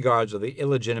the demigods are the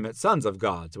illegitimate sons of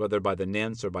gods, whether by the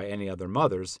nymphs or by any other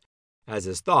mothers, as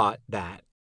is thought, that,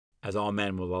 as all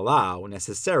men will allow,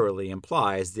 necessarily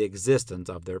implies the existence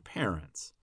of their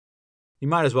parents. You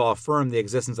might as well affirm the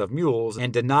existence of mules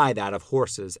and deny that of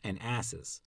horses and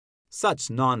asses. Such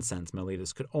nonsense,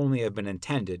 Meletus, could only have been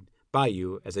intended by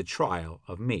you as a trial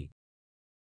of me.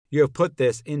 You have put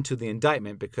this into the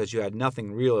indictment because you had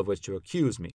nothing real of which to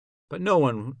accuse me, but no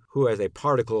one who has a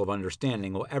particle of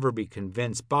understanding will ever be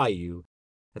convinced by you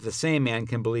that the same man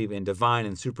can believe in divine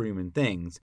and superhuman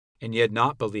things, and yet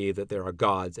not believe that there are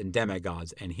gods and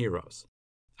demigods and heroes.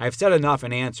 I have said enough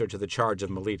in answer to the charge of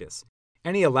Meletus.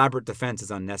 Any elaborate defense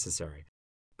is unnecessary.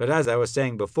 But as I was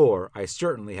saying before, I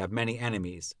certainly have many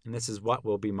enemies, and this is what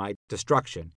will be my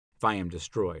destruction if I am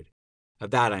destroyed. Of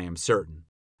that I am certain.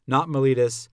 Not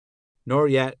Meletus, nor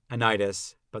yet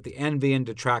Anytus, but the envy and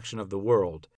detraction of the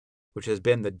world, which has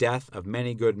been the death of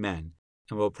many good men,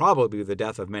 and will probably be the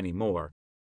death of many more.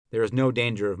 There is no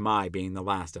danger of my being the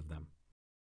last of them.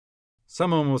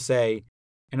 Someone will say,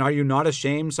 and are you not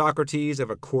ashamed, Socrates, of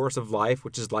a course of life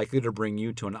which is likely to bring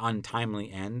you to an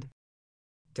untimely end?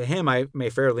 To him I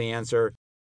may fairly answer,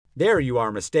 there you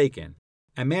are mistaken.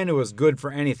 A man who is good for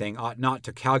anything ought not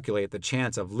to calculate the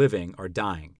chance of living or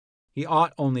dying. He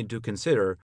ought only to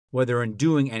consider whether in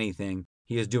doing anything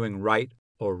he is doing right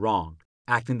or wrong.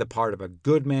 acting the part of a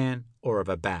good man or of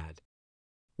a bad.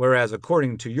 Whereas,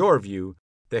 according to your view,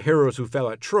 the heroes who fell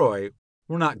at Troy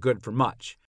were not good for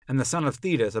much, and the son of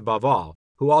Thetis above all,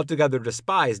 who altogether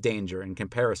despised danger in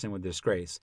comparison with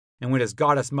disgrace, and when his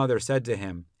goddess mother said to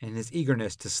him, in his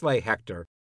eagerness to slay Hector,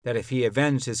 that if he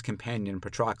avenged his companion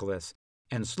Patroclus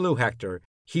and slew Hector,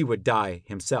 he would die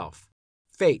himself.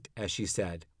 Fate, as she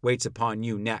said, waits upon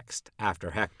you next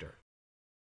after Hector.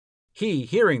 He,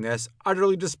 hearing this,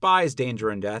 utterly despised danger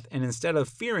and death, and instead of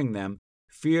fearing them,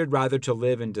 feared rather to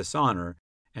live in dishonor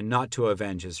and not to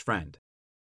avenge his friend.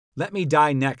 Let me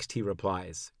die next, he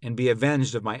replies, and be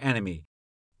avenged of my enemy,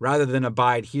 rather than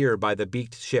abide here by the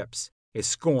beaked ships, a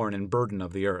scorn and burden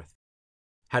of the earth.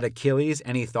 Had Achilles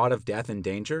any thought of death and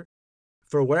danger?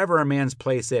 For wherever a man's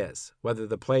place is, whether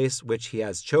the place which he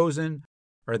has chosen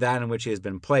or that in which he has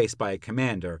been placed by a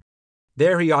commander,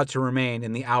 there he ought to remain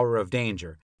in the hour of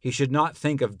danger. He should not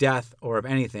think of death or of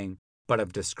anything but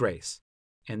of disgrace.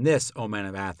 And this, O men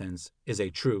of Athens, is a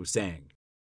true saying.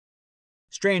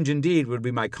 Strange indeed would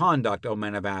be my conduct, O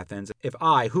men of Athens, if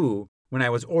I, who, when I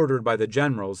was ordered by the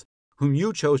generals, whom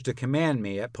you chose to command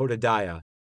me at Potidaea,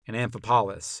 and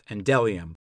Amphipolis, and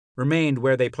Delium, remained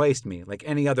where they placed me, like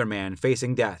any other man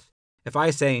facing death. If I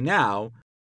say now,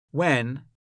 when,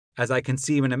 as I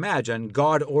conceive and imagine,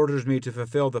 God orders me to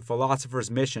fulfill the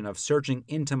philosopher's mission of searching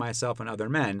into myself and other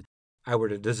men, I were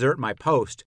to desert my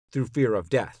post through fear of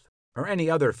death, or any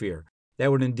other fear, that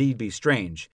would indeed be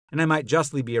strange, and I might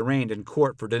justly be arraigned in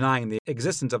court for denying the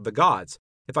existence of the gods,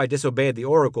 if I disobeyed the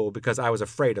oracle because I was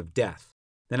afraid of death.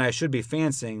 Then I should be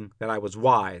fancying that I was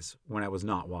wise when I was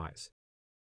not wise.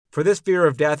 For this fear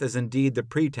of death is indeed the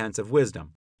pretense of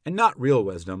wisdom, and not real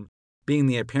wisdom, being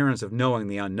the appearance of knowing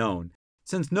the unknown,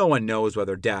 since no one knows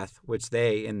whether death, which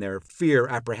they in their fear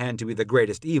apprehend to be the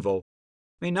greatest evil,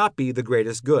 may not be the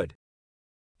greatest good.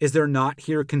 Is there not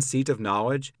here conceit of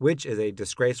knowledge, which is a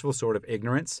disgraceful sort of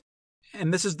ignorance?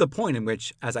 And this is the point in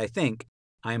which, as I think,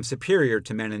 I am superior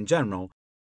to men in general,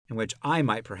 in which I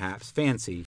might perhaps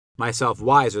fancy myself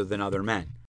wiser than other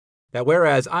men. That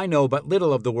whereas I know but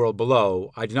little of the world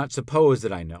below, I do not suppose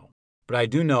that I know, but I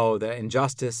do know that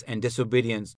injustice and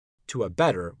disobedience to a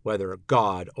better, whether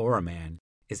God or a man,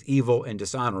 is evil and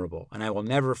dishonorable, and I will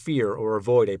never fear or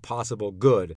avoid a possible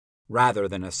good rather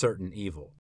than a certain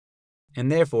evil.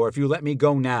 And therefore, if you let me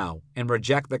go now, and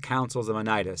reject the counsels of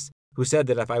Anytus, who said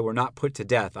that if I were not put to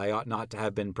death I ought not to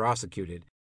have been prosecuted,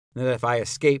 and that if I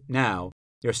escape now,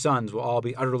 your sons will all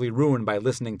be utterly ruined by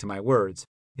listening to my words.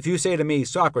 If you say to me,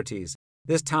 Socrates,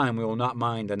 this time we will not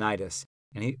mind Anytus,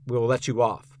 and we will let you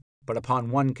off, but upon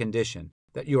one condition,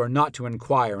 that you are not to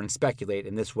inquire and speculate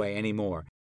in this way any more,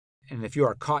 and if you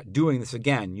are caught doing this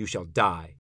again, you shall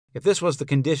die. If this was the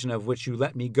condition of which you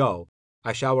let me go,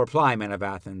 I shall reply, men of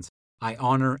Athens, I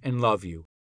honor and love you,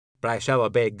 but I shall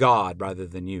obey God rather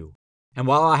than you. And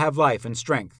while I have life and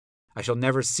strength, I shall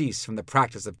never cease from the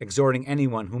practice of exhorting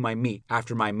anyone whom I meet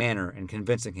after my manner and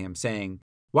convincing him, saying,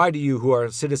 why do you, who are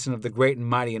a citizen of the great and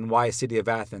mighty and wise city of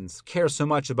Athens, care so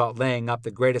much about laying up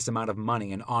the greatest amount of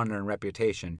money and honor and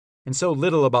reputation, and so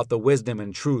little about the wisdom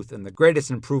and truth and the greatest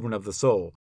improvement of the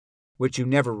soul, which you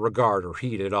never regard or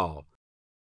heed at all?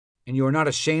 And you are not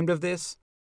ashamed of this?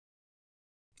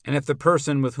 And if the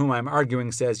person with whom I am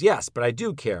arguing says, yes, but I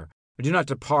do care, I do not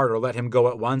depart or let him go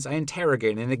at once, I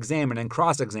interrogate and examine and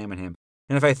cross-examine him,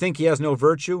 and if I think he has no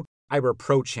virtue, I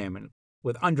reproach him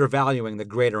with undervaluing the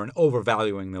greater and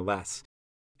overvaluing the less.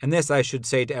 And this I should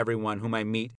say to everyone whom I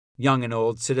meet, young and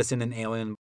old, citizen and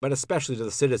alien, but especially to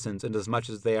the citizens, inasmuch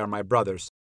as they are my brothers.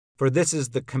 For this is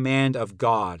the command of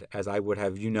God, as I would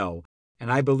have you know,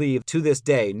 and I believe to this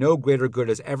day no greater good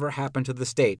has ever happened to the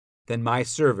state than my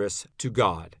service to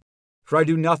God. For I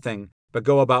do nothing but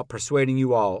go about persuading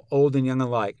you all, old and young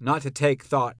alike, not to take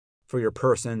thought for your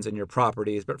persons and your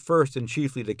properties, but first and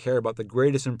chiefly to care about the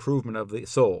greatest improvement of the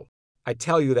soul. I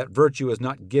tell you that virtue is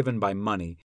not given by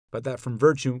money, but that from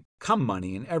virtue come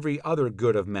money and every other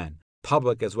good of men,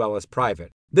 public as well as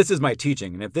private. This is my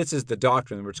teaching, and if this is the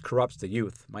doctrine which corrupts the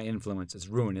youth, my influence is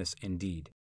ruinous indeed.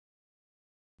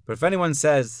 But if anyone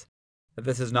says that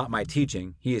this is not my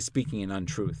teaching, he is speaking in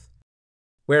untruth.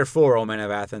 Wherefore, O men of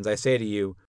Athens, I say to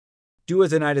you, do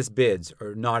as Anytus bids,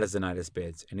 or not as Anytus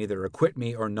bids, and either acquit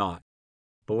me or not.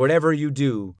 But whatever you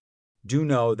do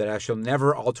know that I shall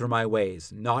never alter my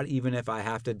ways, not even if I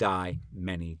have to die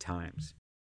many times.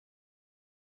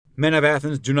 Men of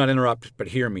Athens, do not interrupt, but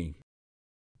hear me.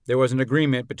 There was an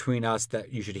agreement between us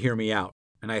that you should hear me out,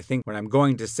 and I think what I'm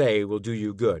going to say will do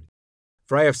you good.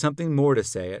 For I have something more to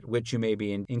say, at which you may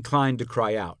be inclined to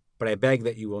cry out, but I beg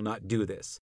that you will not do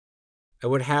this. I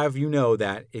would have you know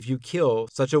that, if you kill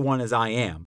such a one as I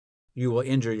am, you will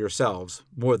injure yourselves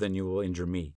more than you will injure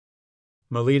me.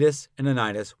 Meletus and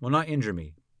Anytus will not injure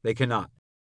me. They cannot.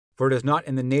 For it is not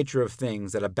in the nature of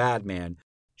things that a bad man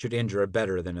should injure a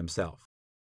better than himself.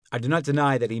 I do not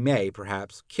deny that he may,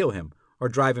 perhaps, kill him, or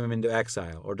drive him into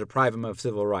exile, or deprive him of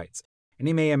civil rights, and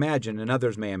he may imagine, and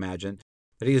others may imagine,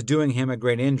 that he is doing him a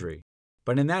great injury.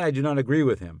 But in that I do not agree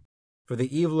with him, for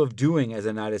the evil of doing as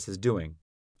Anytus is doing,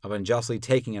 of unjustly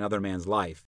taking another man's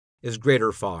life, is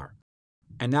greater far.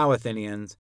 And now,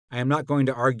 Athenians, I am not going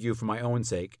to argue for my own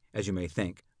sake, as you may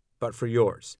think, but for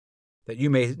yours, that you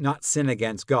may not sin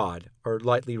against God, or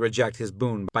lightly reject his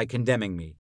boon by condemning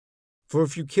me. For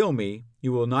if you kill me,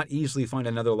 you will not easily find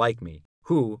another like me,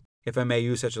 who, if I may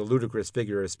use such a ludicrous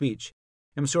figure of speech,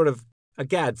 am sort of a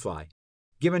gadfly,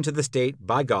 given to the state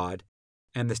by God,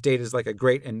 and the state is like a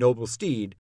great and noble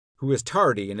steed, who is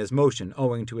tardy in his motion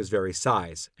owing to his very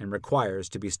size, and requires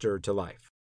to be stirred to life.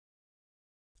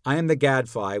 I am the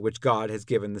gadfly which God has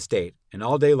given the state, and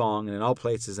all day long and in all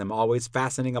places am always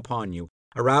fastening upon you,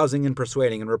 arousing and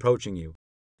persuading and reproaching you.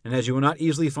 And as you will not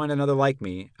easily find another like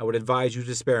me, I would advise you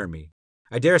to spare me.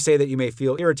 I dare say that you may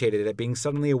feel irritated at being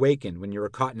suddenly awakened when you are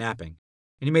caught napping,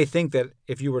 and you may think that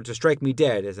if you were to strike me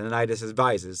dead, as Anytus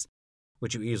advises,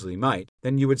 which you easily might,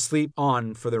 then you would sleep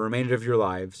on for the remainder of your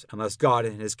lives, unless God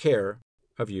in his care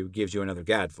of you gives you another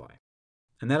gadfly.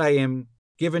 And that I am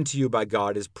given to you by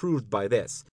God is proved by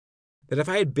this, that if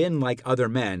I had been like other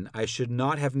men, I should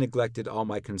not have neglected all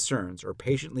my concerns, or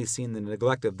patiently seen the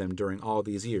neglect of them during all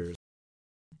these years,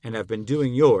 and have been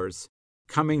doing yours,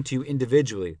 coming to you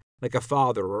individually, like a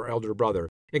father or elder brother,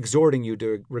 exhorting you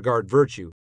to regard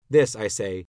virtue. This, I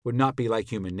say, would not be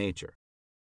like human nature.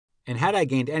 And had I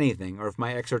gained anything, or if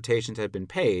my exhortations had been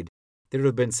paid, there would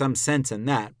have been some sense in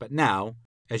that, but now,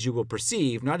 as you will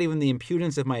perceive, not even the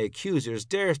impudence of my accusers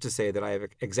dares to say that I have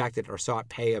exacted or sought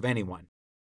pay of anyone.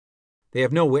 They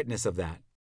have no witness of that.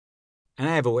 And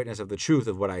I have a witness of the truth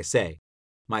of what I say.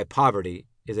 My poverty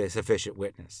is a sufficient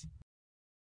witness.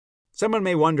 Someone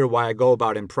may wonder why I go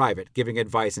about in private, giving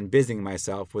advice and busying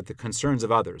myself with the concerns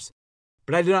of others,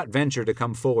 but I do not venture to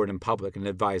come forward in public and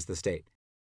advise the state.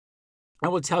 I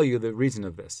will tell you the reason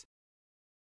of this.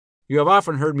 You have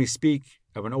often heard me speak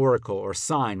of an oracle or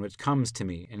sign which comes to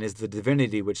me, and is the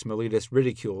divinity which Meletus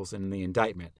ridicules in the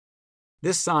indictment.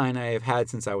 This sign I have had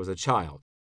since I was a child.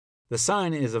 The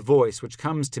sign is a voice which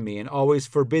comes to me and always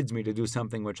forbids me to do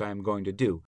something which I am going to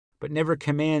do, but never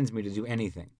commands me to do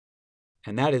anything.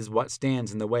 And that is what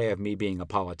stands in the way of me being a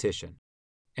politician,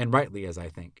 and rightly, as I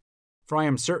think. For I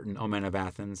am certain, O men of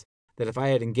Athens, that if I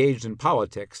had engaged in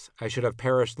politics, I should have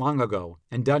perished long ago,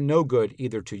 and done no good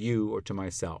either to you or to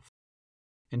myself.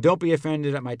 And don't be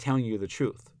offended at my telling you the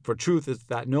truth, for truth is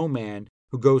that no man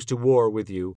who goes to war with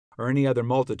you or any other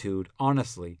multitude,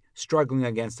 honestly, struggling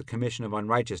against the commission of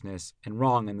unrighteousness and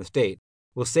wrong in the state,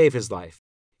 will save his life.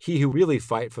 He who really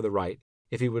fight for the right,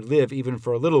 if he would live even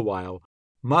for a little while,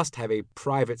 must have a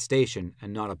private station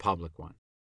and not a public one.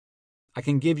 I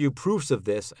can give you proofs of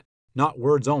this, not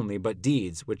words only, but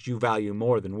deeds, which you value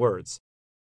more than words.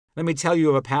 Let me tell you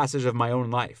of a passage of my own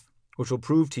life, which will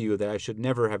prove to you that I should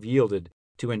never have yielded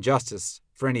to injustice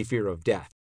for any fear of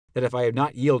death, that if I had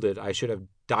not yielded I should have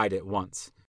died at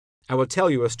once. I will tell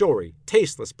you a story,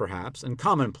 tasteless perhaps, and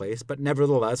commonplace, but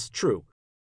nevertheless true.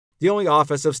 The only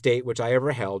office of state which I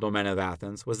ever held, O men of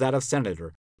Athens, was that of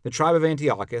senator. The tribe of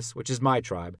Antiochus, which is my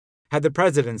tribe, had the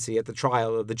presidency at the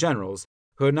trial of the generals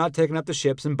who had not taken up the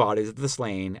ships and bodies of the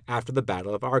slain after the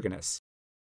battle of Argonus.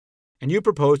 And you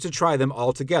proposed to try them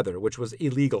all together, which was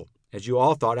illegal, as you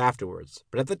all thought afterwards.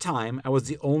 But at the time I was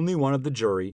the only one of the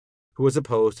jury who was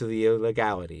opposed to the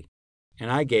illegality,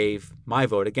 and I gave my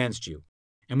vote against you.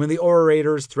 And when the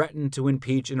orators threatened to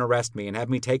impeach and arrest me and have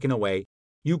me taken away,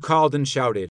 you called and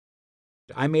shouted.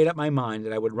 I made up my mind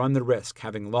that I would run the risk,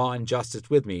 having law and justice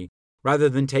with me, rather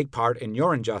than take part in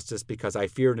your injustice because I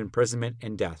feared imprisonment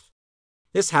and death.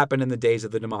 This happened in the days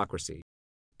of the democracy.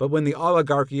 But when the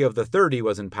oligarchy of the 30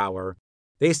 was in power,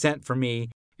 they sent for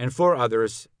me and 4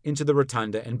 others into the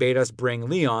rotunda and bade us bring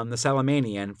Leon the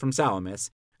Salamanian from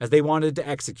Salamis, as they wanted to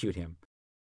execute him.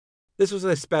 This was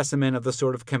a specimen of the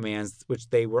sort of commands which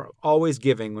they were always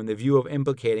giving with the view of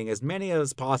implicating as many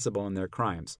as possible in their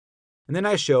crimes. And then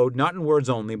I showed, not in words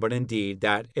only, but in deed,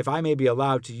 that, if I may be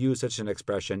allowed to use such an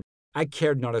expression, I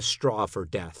cared not a straw for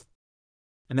death,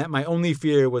 and that my only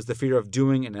fear was the fear of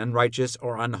doing an unrighteous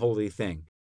or unholy thing.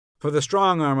 For the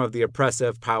strong arm of the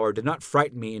oppressive power did not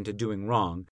frighten me into doing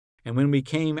wrong, and when we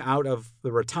came out of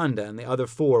the rotunda and the other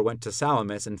 4 went to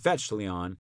Salamis and fetched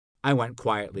Leon, I went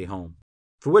quietly home,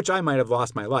 for which I might have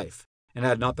lost my life, and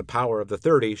had not the power of the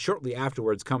 30 shortly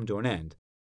afterwards come to an end.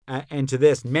 And to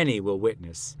this many will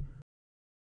witness.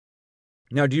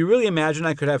 Now, do you really imagine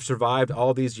I could have survived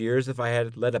all these years if I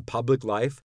had led a public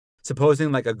life?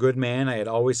 Supposing, like a good man, I had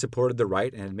always supported the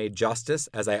right and had made justice,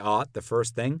 as I ought, the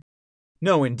first thing?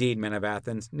 No, indeed, men of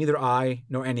Athens, neither I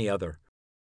nor any other.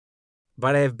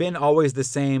 But I have been always the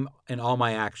same in all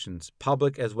my actions,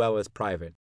 public as well as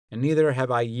private, and neither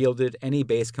have I yielded any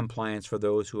base compliance for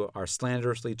those who are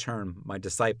slanderously termed my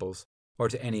disciples, or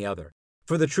to any other.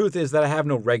 For the truth is that I have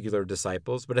no regular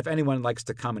disciples, but if anyone likes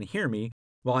to come and hear me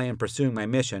while I am pursuing my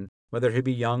mission, whether he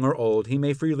be young or old, he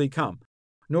may freely come.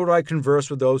 Nor do I converse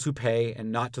with those who pay,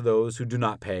 and not to those who do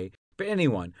not pay. But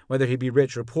anyone, whether he be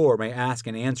rich or poor, may ask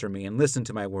and answer me, and listen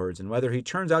to my words, and whether he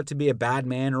turns out to be a bad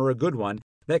man or a good one,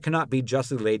 that cannot be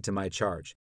justly laid to my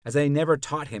charge, as I never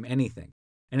taught him anything.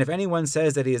 And if anyone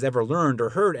says that he has ever learned or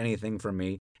heard anything from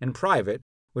me in private,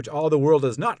 which all the world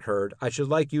has not heard, I should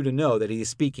like you to know that he is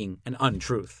speaking an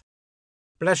untruth.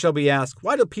 But I shall be asked,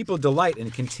 why do people delight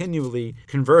in continually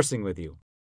conversing with you?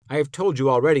 I have told you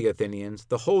already, Athenians,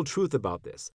 the whole truth about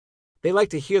this. They like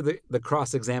to hear the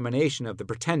cross-examination of the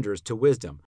pretenders to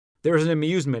wisdom. There is an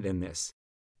amusement in this,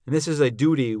 and this is a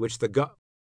duty which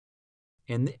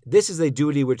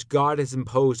God has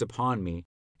imposed upon me,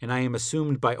 and I am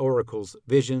assumed by oracles,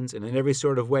 visions, and in every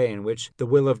sort of way in which the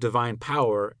will of divine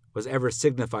power was ever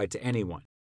signified to anyone.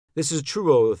 This is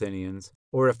true, O Athenians,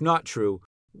 or if not true,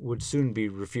 would soon be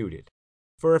refuted.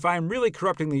 For if I am really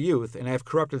corrupting the youth, and I have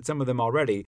corrupted some of them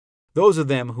already, those of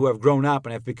them who have grown up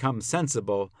and have become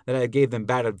sensible that I gave them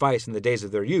bad advice in the days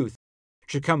of their youth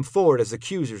should come forward as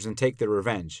accusers and take their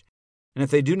revenge. And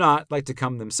if they do not like to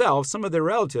come themselves, some of their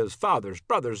relatives, fathers,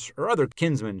 brothers, or other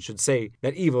kinsmen should say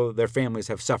that evil their families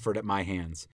have suffered at my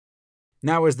hands.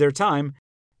 Now is their time.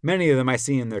 Many of them I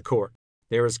see in their court.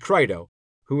 There is Crito,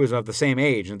 who is of the same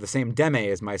age and the same deme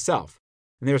as myself.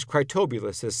 And there is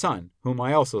Critobulus, his son, whom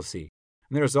I also see.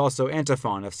 And there is also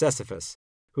Antiphon of Sisyphus,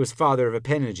 who is father of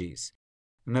Epimenides.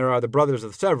 And there are the brothers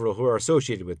of several who are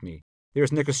associated with me. There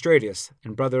is Nicostratus,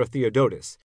 and brother of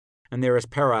Theodotus. And there is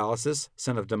Paralysis,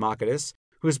 son of Democritus,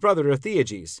 who is brother of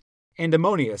Theages, and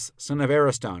Ammonius, son of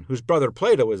Ariston, whose brother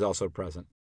Plato is also present,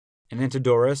 and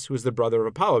Antidorus, who is the brother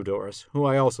of Apollodorus, who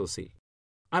I also see.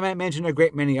 I might mention a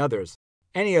great many others,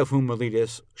 any of whom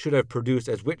Meletus should have produced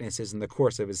as witnesses in the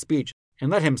course of his speech, and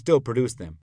let him still produce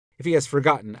them. If he has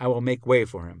forgotten, I will make way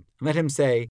for him, and let him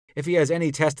say, if he has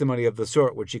any testimony of the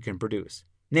sort which he can produce.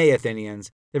 Nay, Athenians,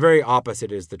 the very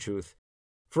opposite is the truth.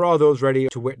 For all those ready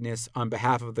to witness on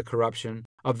behalf of the corruption,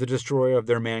 of the destroyer of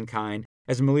their mankind,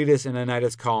 as Meletus and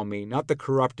Anytus call me, not the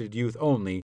corrupted youth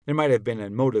only, there might have been a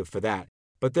motive for that,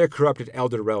 but their corrupted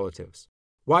elder relatives.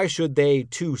 Why should they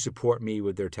too support me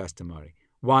with their testimony?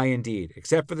 Why indeed,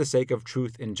 except for the sake of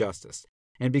truth and justice,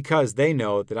 and because they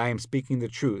know that I am speaking the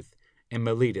truth, and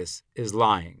Meletus is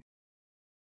lying.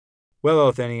 Well,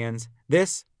 Athenians,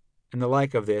 this, and the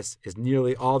like of this, is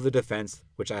nearly all the defense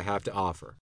which I have to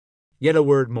offer. Yet a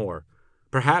word more.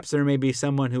 Perhaps there may be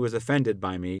someone who is offended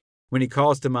by me when he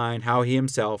calls to mind how he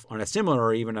himself, on a similar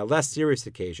or even a less serious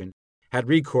occasion, had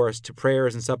recourse to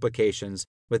prayers and supplications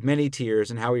with many tears,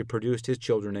 and how he produced his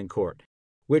children in court,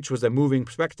 which was a moving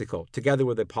spectacle, together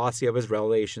with a posse of his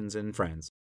relations and friends,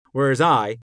 whereas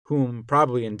I, who am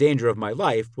probably in danger of my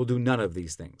life, will do none of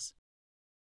these things.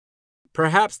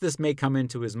 Perhaps this may come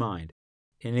into his mind,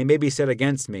 and he may be set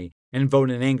against me, and vote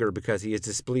in anger because he is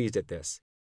displeased at this.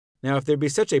 Now, if there be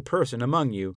such a person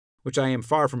among you, which I am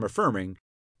far from affirming,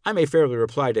 I may fairly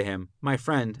reply to him, my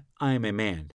friend, I am a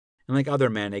man, and like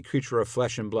other men, a creature of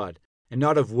flesh and blood, and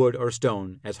not of wood or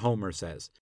stone, as Homer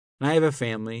says. And I have a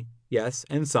family, yes,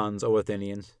 and sons, O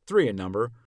Athenians, 3 in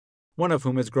number, one of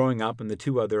whom is growing up, and the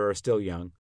 2 other are still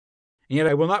young. And yet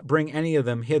I will not bring any of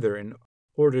them hither in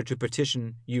order to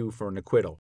petition you for an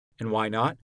acquittal. And why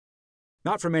not?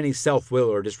 Not from any self-will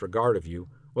or disregard of you.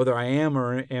 Whether I am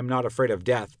or am not afraid of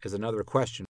death is another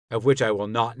question, of which I will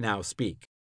not now speak.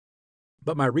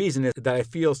 But my reason is that I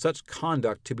feel such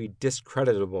conduct to be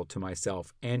discreditable to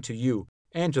myself and to you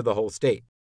and to the whole state.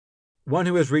 One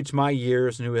who has reached my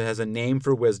years and who has a name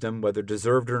for wisdom, whether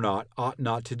deserved or not, ought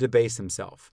not to debase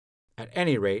himself. At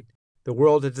any rate, the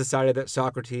world has decided that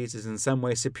Socrates is in some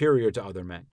way superior to other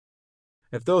men.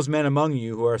 If those men among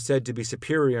you who are said to be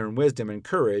superior in wisdom and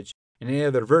courage and any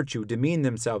other virtue demean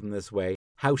themselves in this way,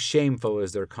 how shameful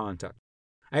is their conduct!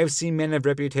 I have seen men of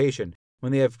reputation,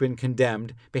 when they have been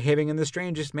condemned, behaving in the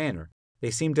strangest manner. They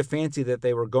seemed to fancy that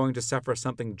they were going to suffer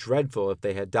something dreadful if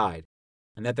they had died,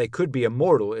 and that they could be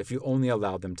immortal if you only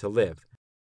allowed them to live.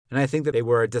 And I think that they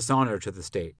were a dishonor to the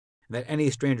state, and that any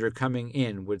stranger coming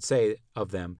in would say of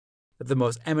them that the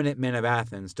most eminent men of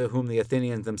Athens, to whom the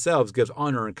Athenians themselves give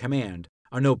honor and command,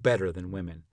 are no better than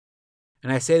women.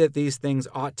 And I say that these things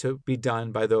ought to be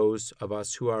done by those of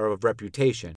us who are of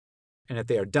reputation, and if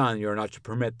they are done, you are not to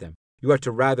permit them. You are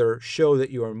to rather show that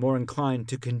you are more inclined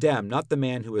to condemn not the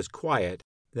man who is quiet,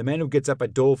 the man who gets up a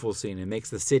doleful scene and makes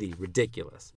the city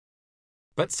ridiculous.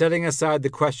 But setting aside the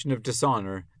question of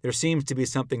dishonor, there seems to be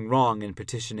something wrong in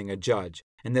petitioning a judge,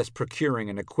 and thus procuring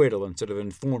an acquittal instead of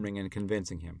informing and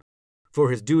convincing him. For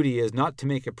his duty is not to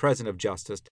make a present of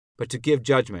justice, but to give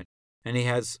judgment, and he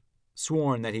has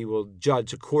sworn that he will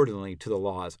judge accordingly to the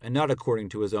laws, and not according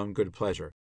to his own good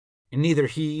pleasure. And neither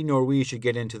he nor we should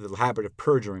get into the habit of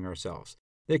perjuring ourselves.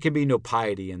 There can be no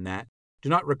piety in that. Do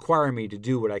not require me to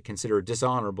do what I consider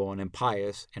dishonorable and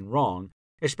impious and wrong,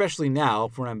 especially now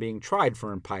when I am being tried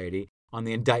for impiety on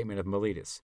the indictment of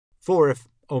Miletus. For if,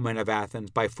 O men of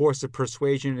Athens, by force of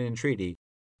persuasion and entreaty,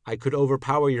 I could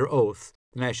overpower your oath,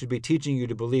 then I should be teaching you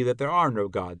to believe that there are no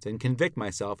gods, and convict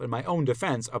myself in my own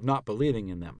defense of not believing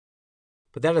in them.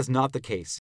 But that is not the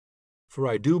case. For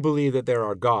I do believe that there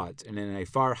are gods, and in a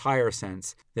far higher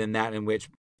sense than that in which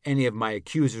any of my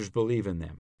accusers believe in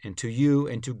them. And to you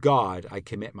and to God I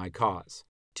commit my cause,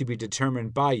 to be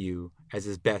determined by you as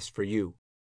is best for you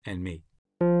and me.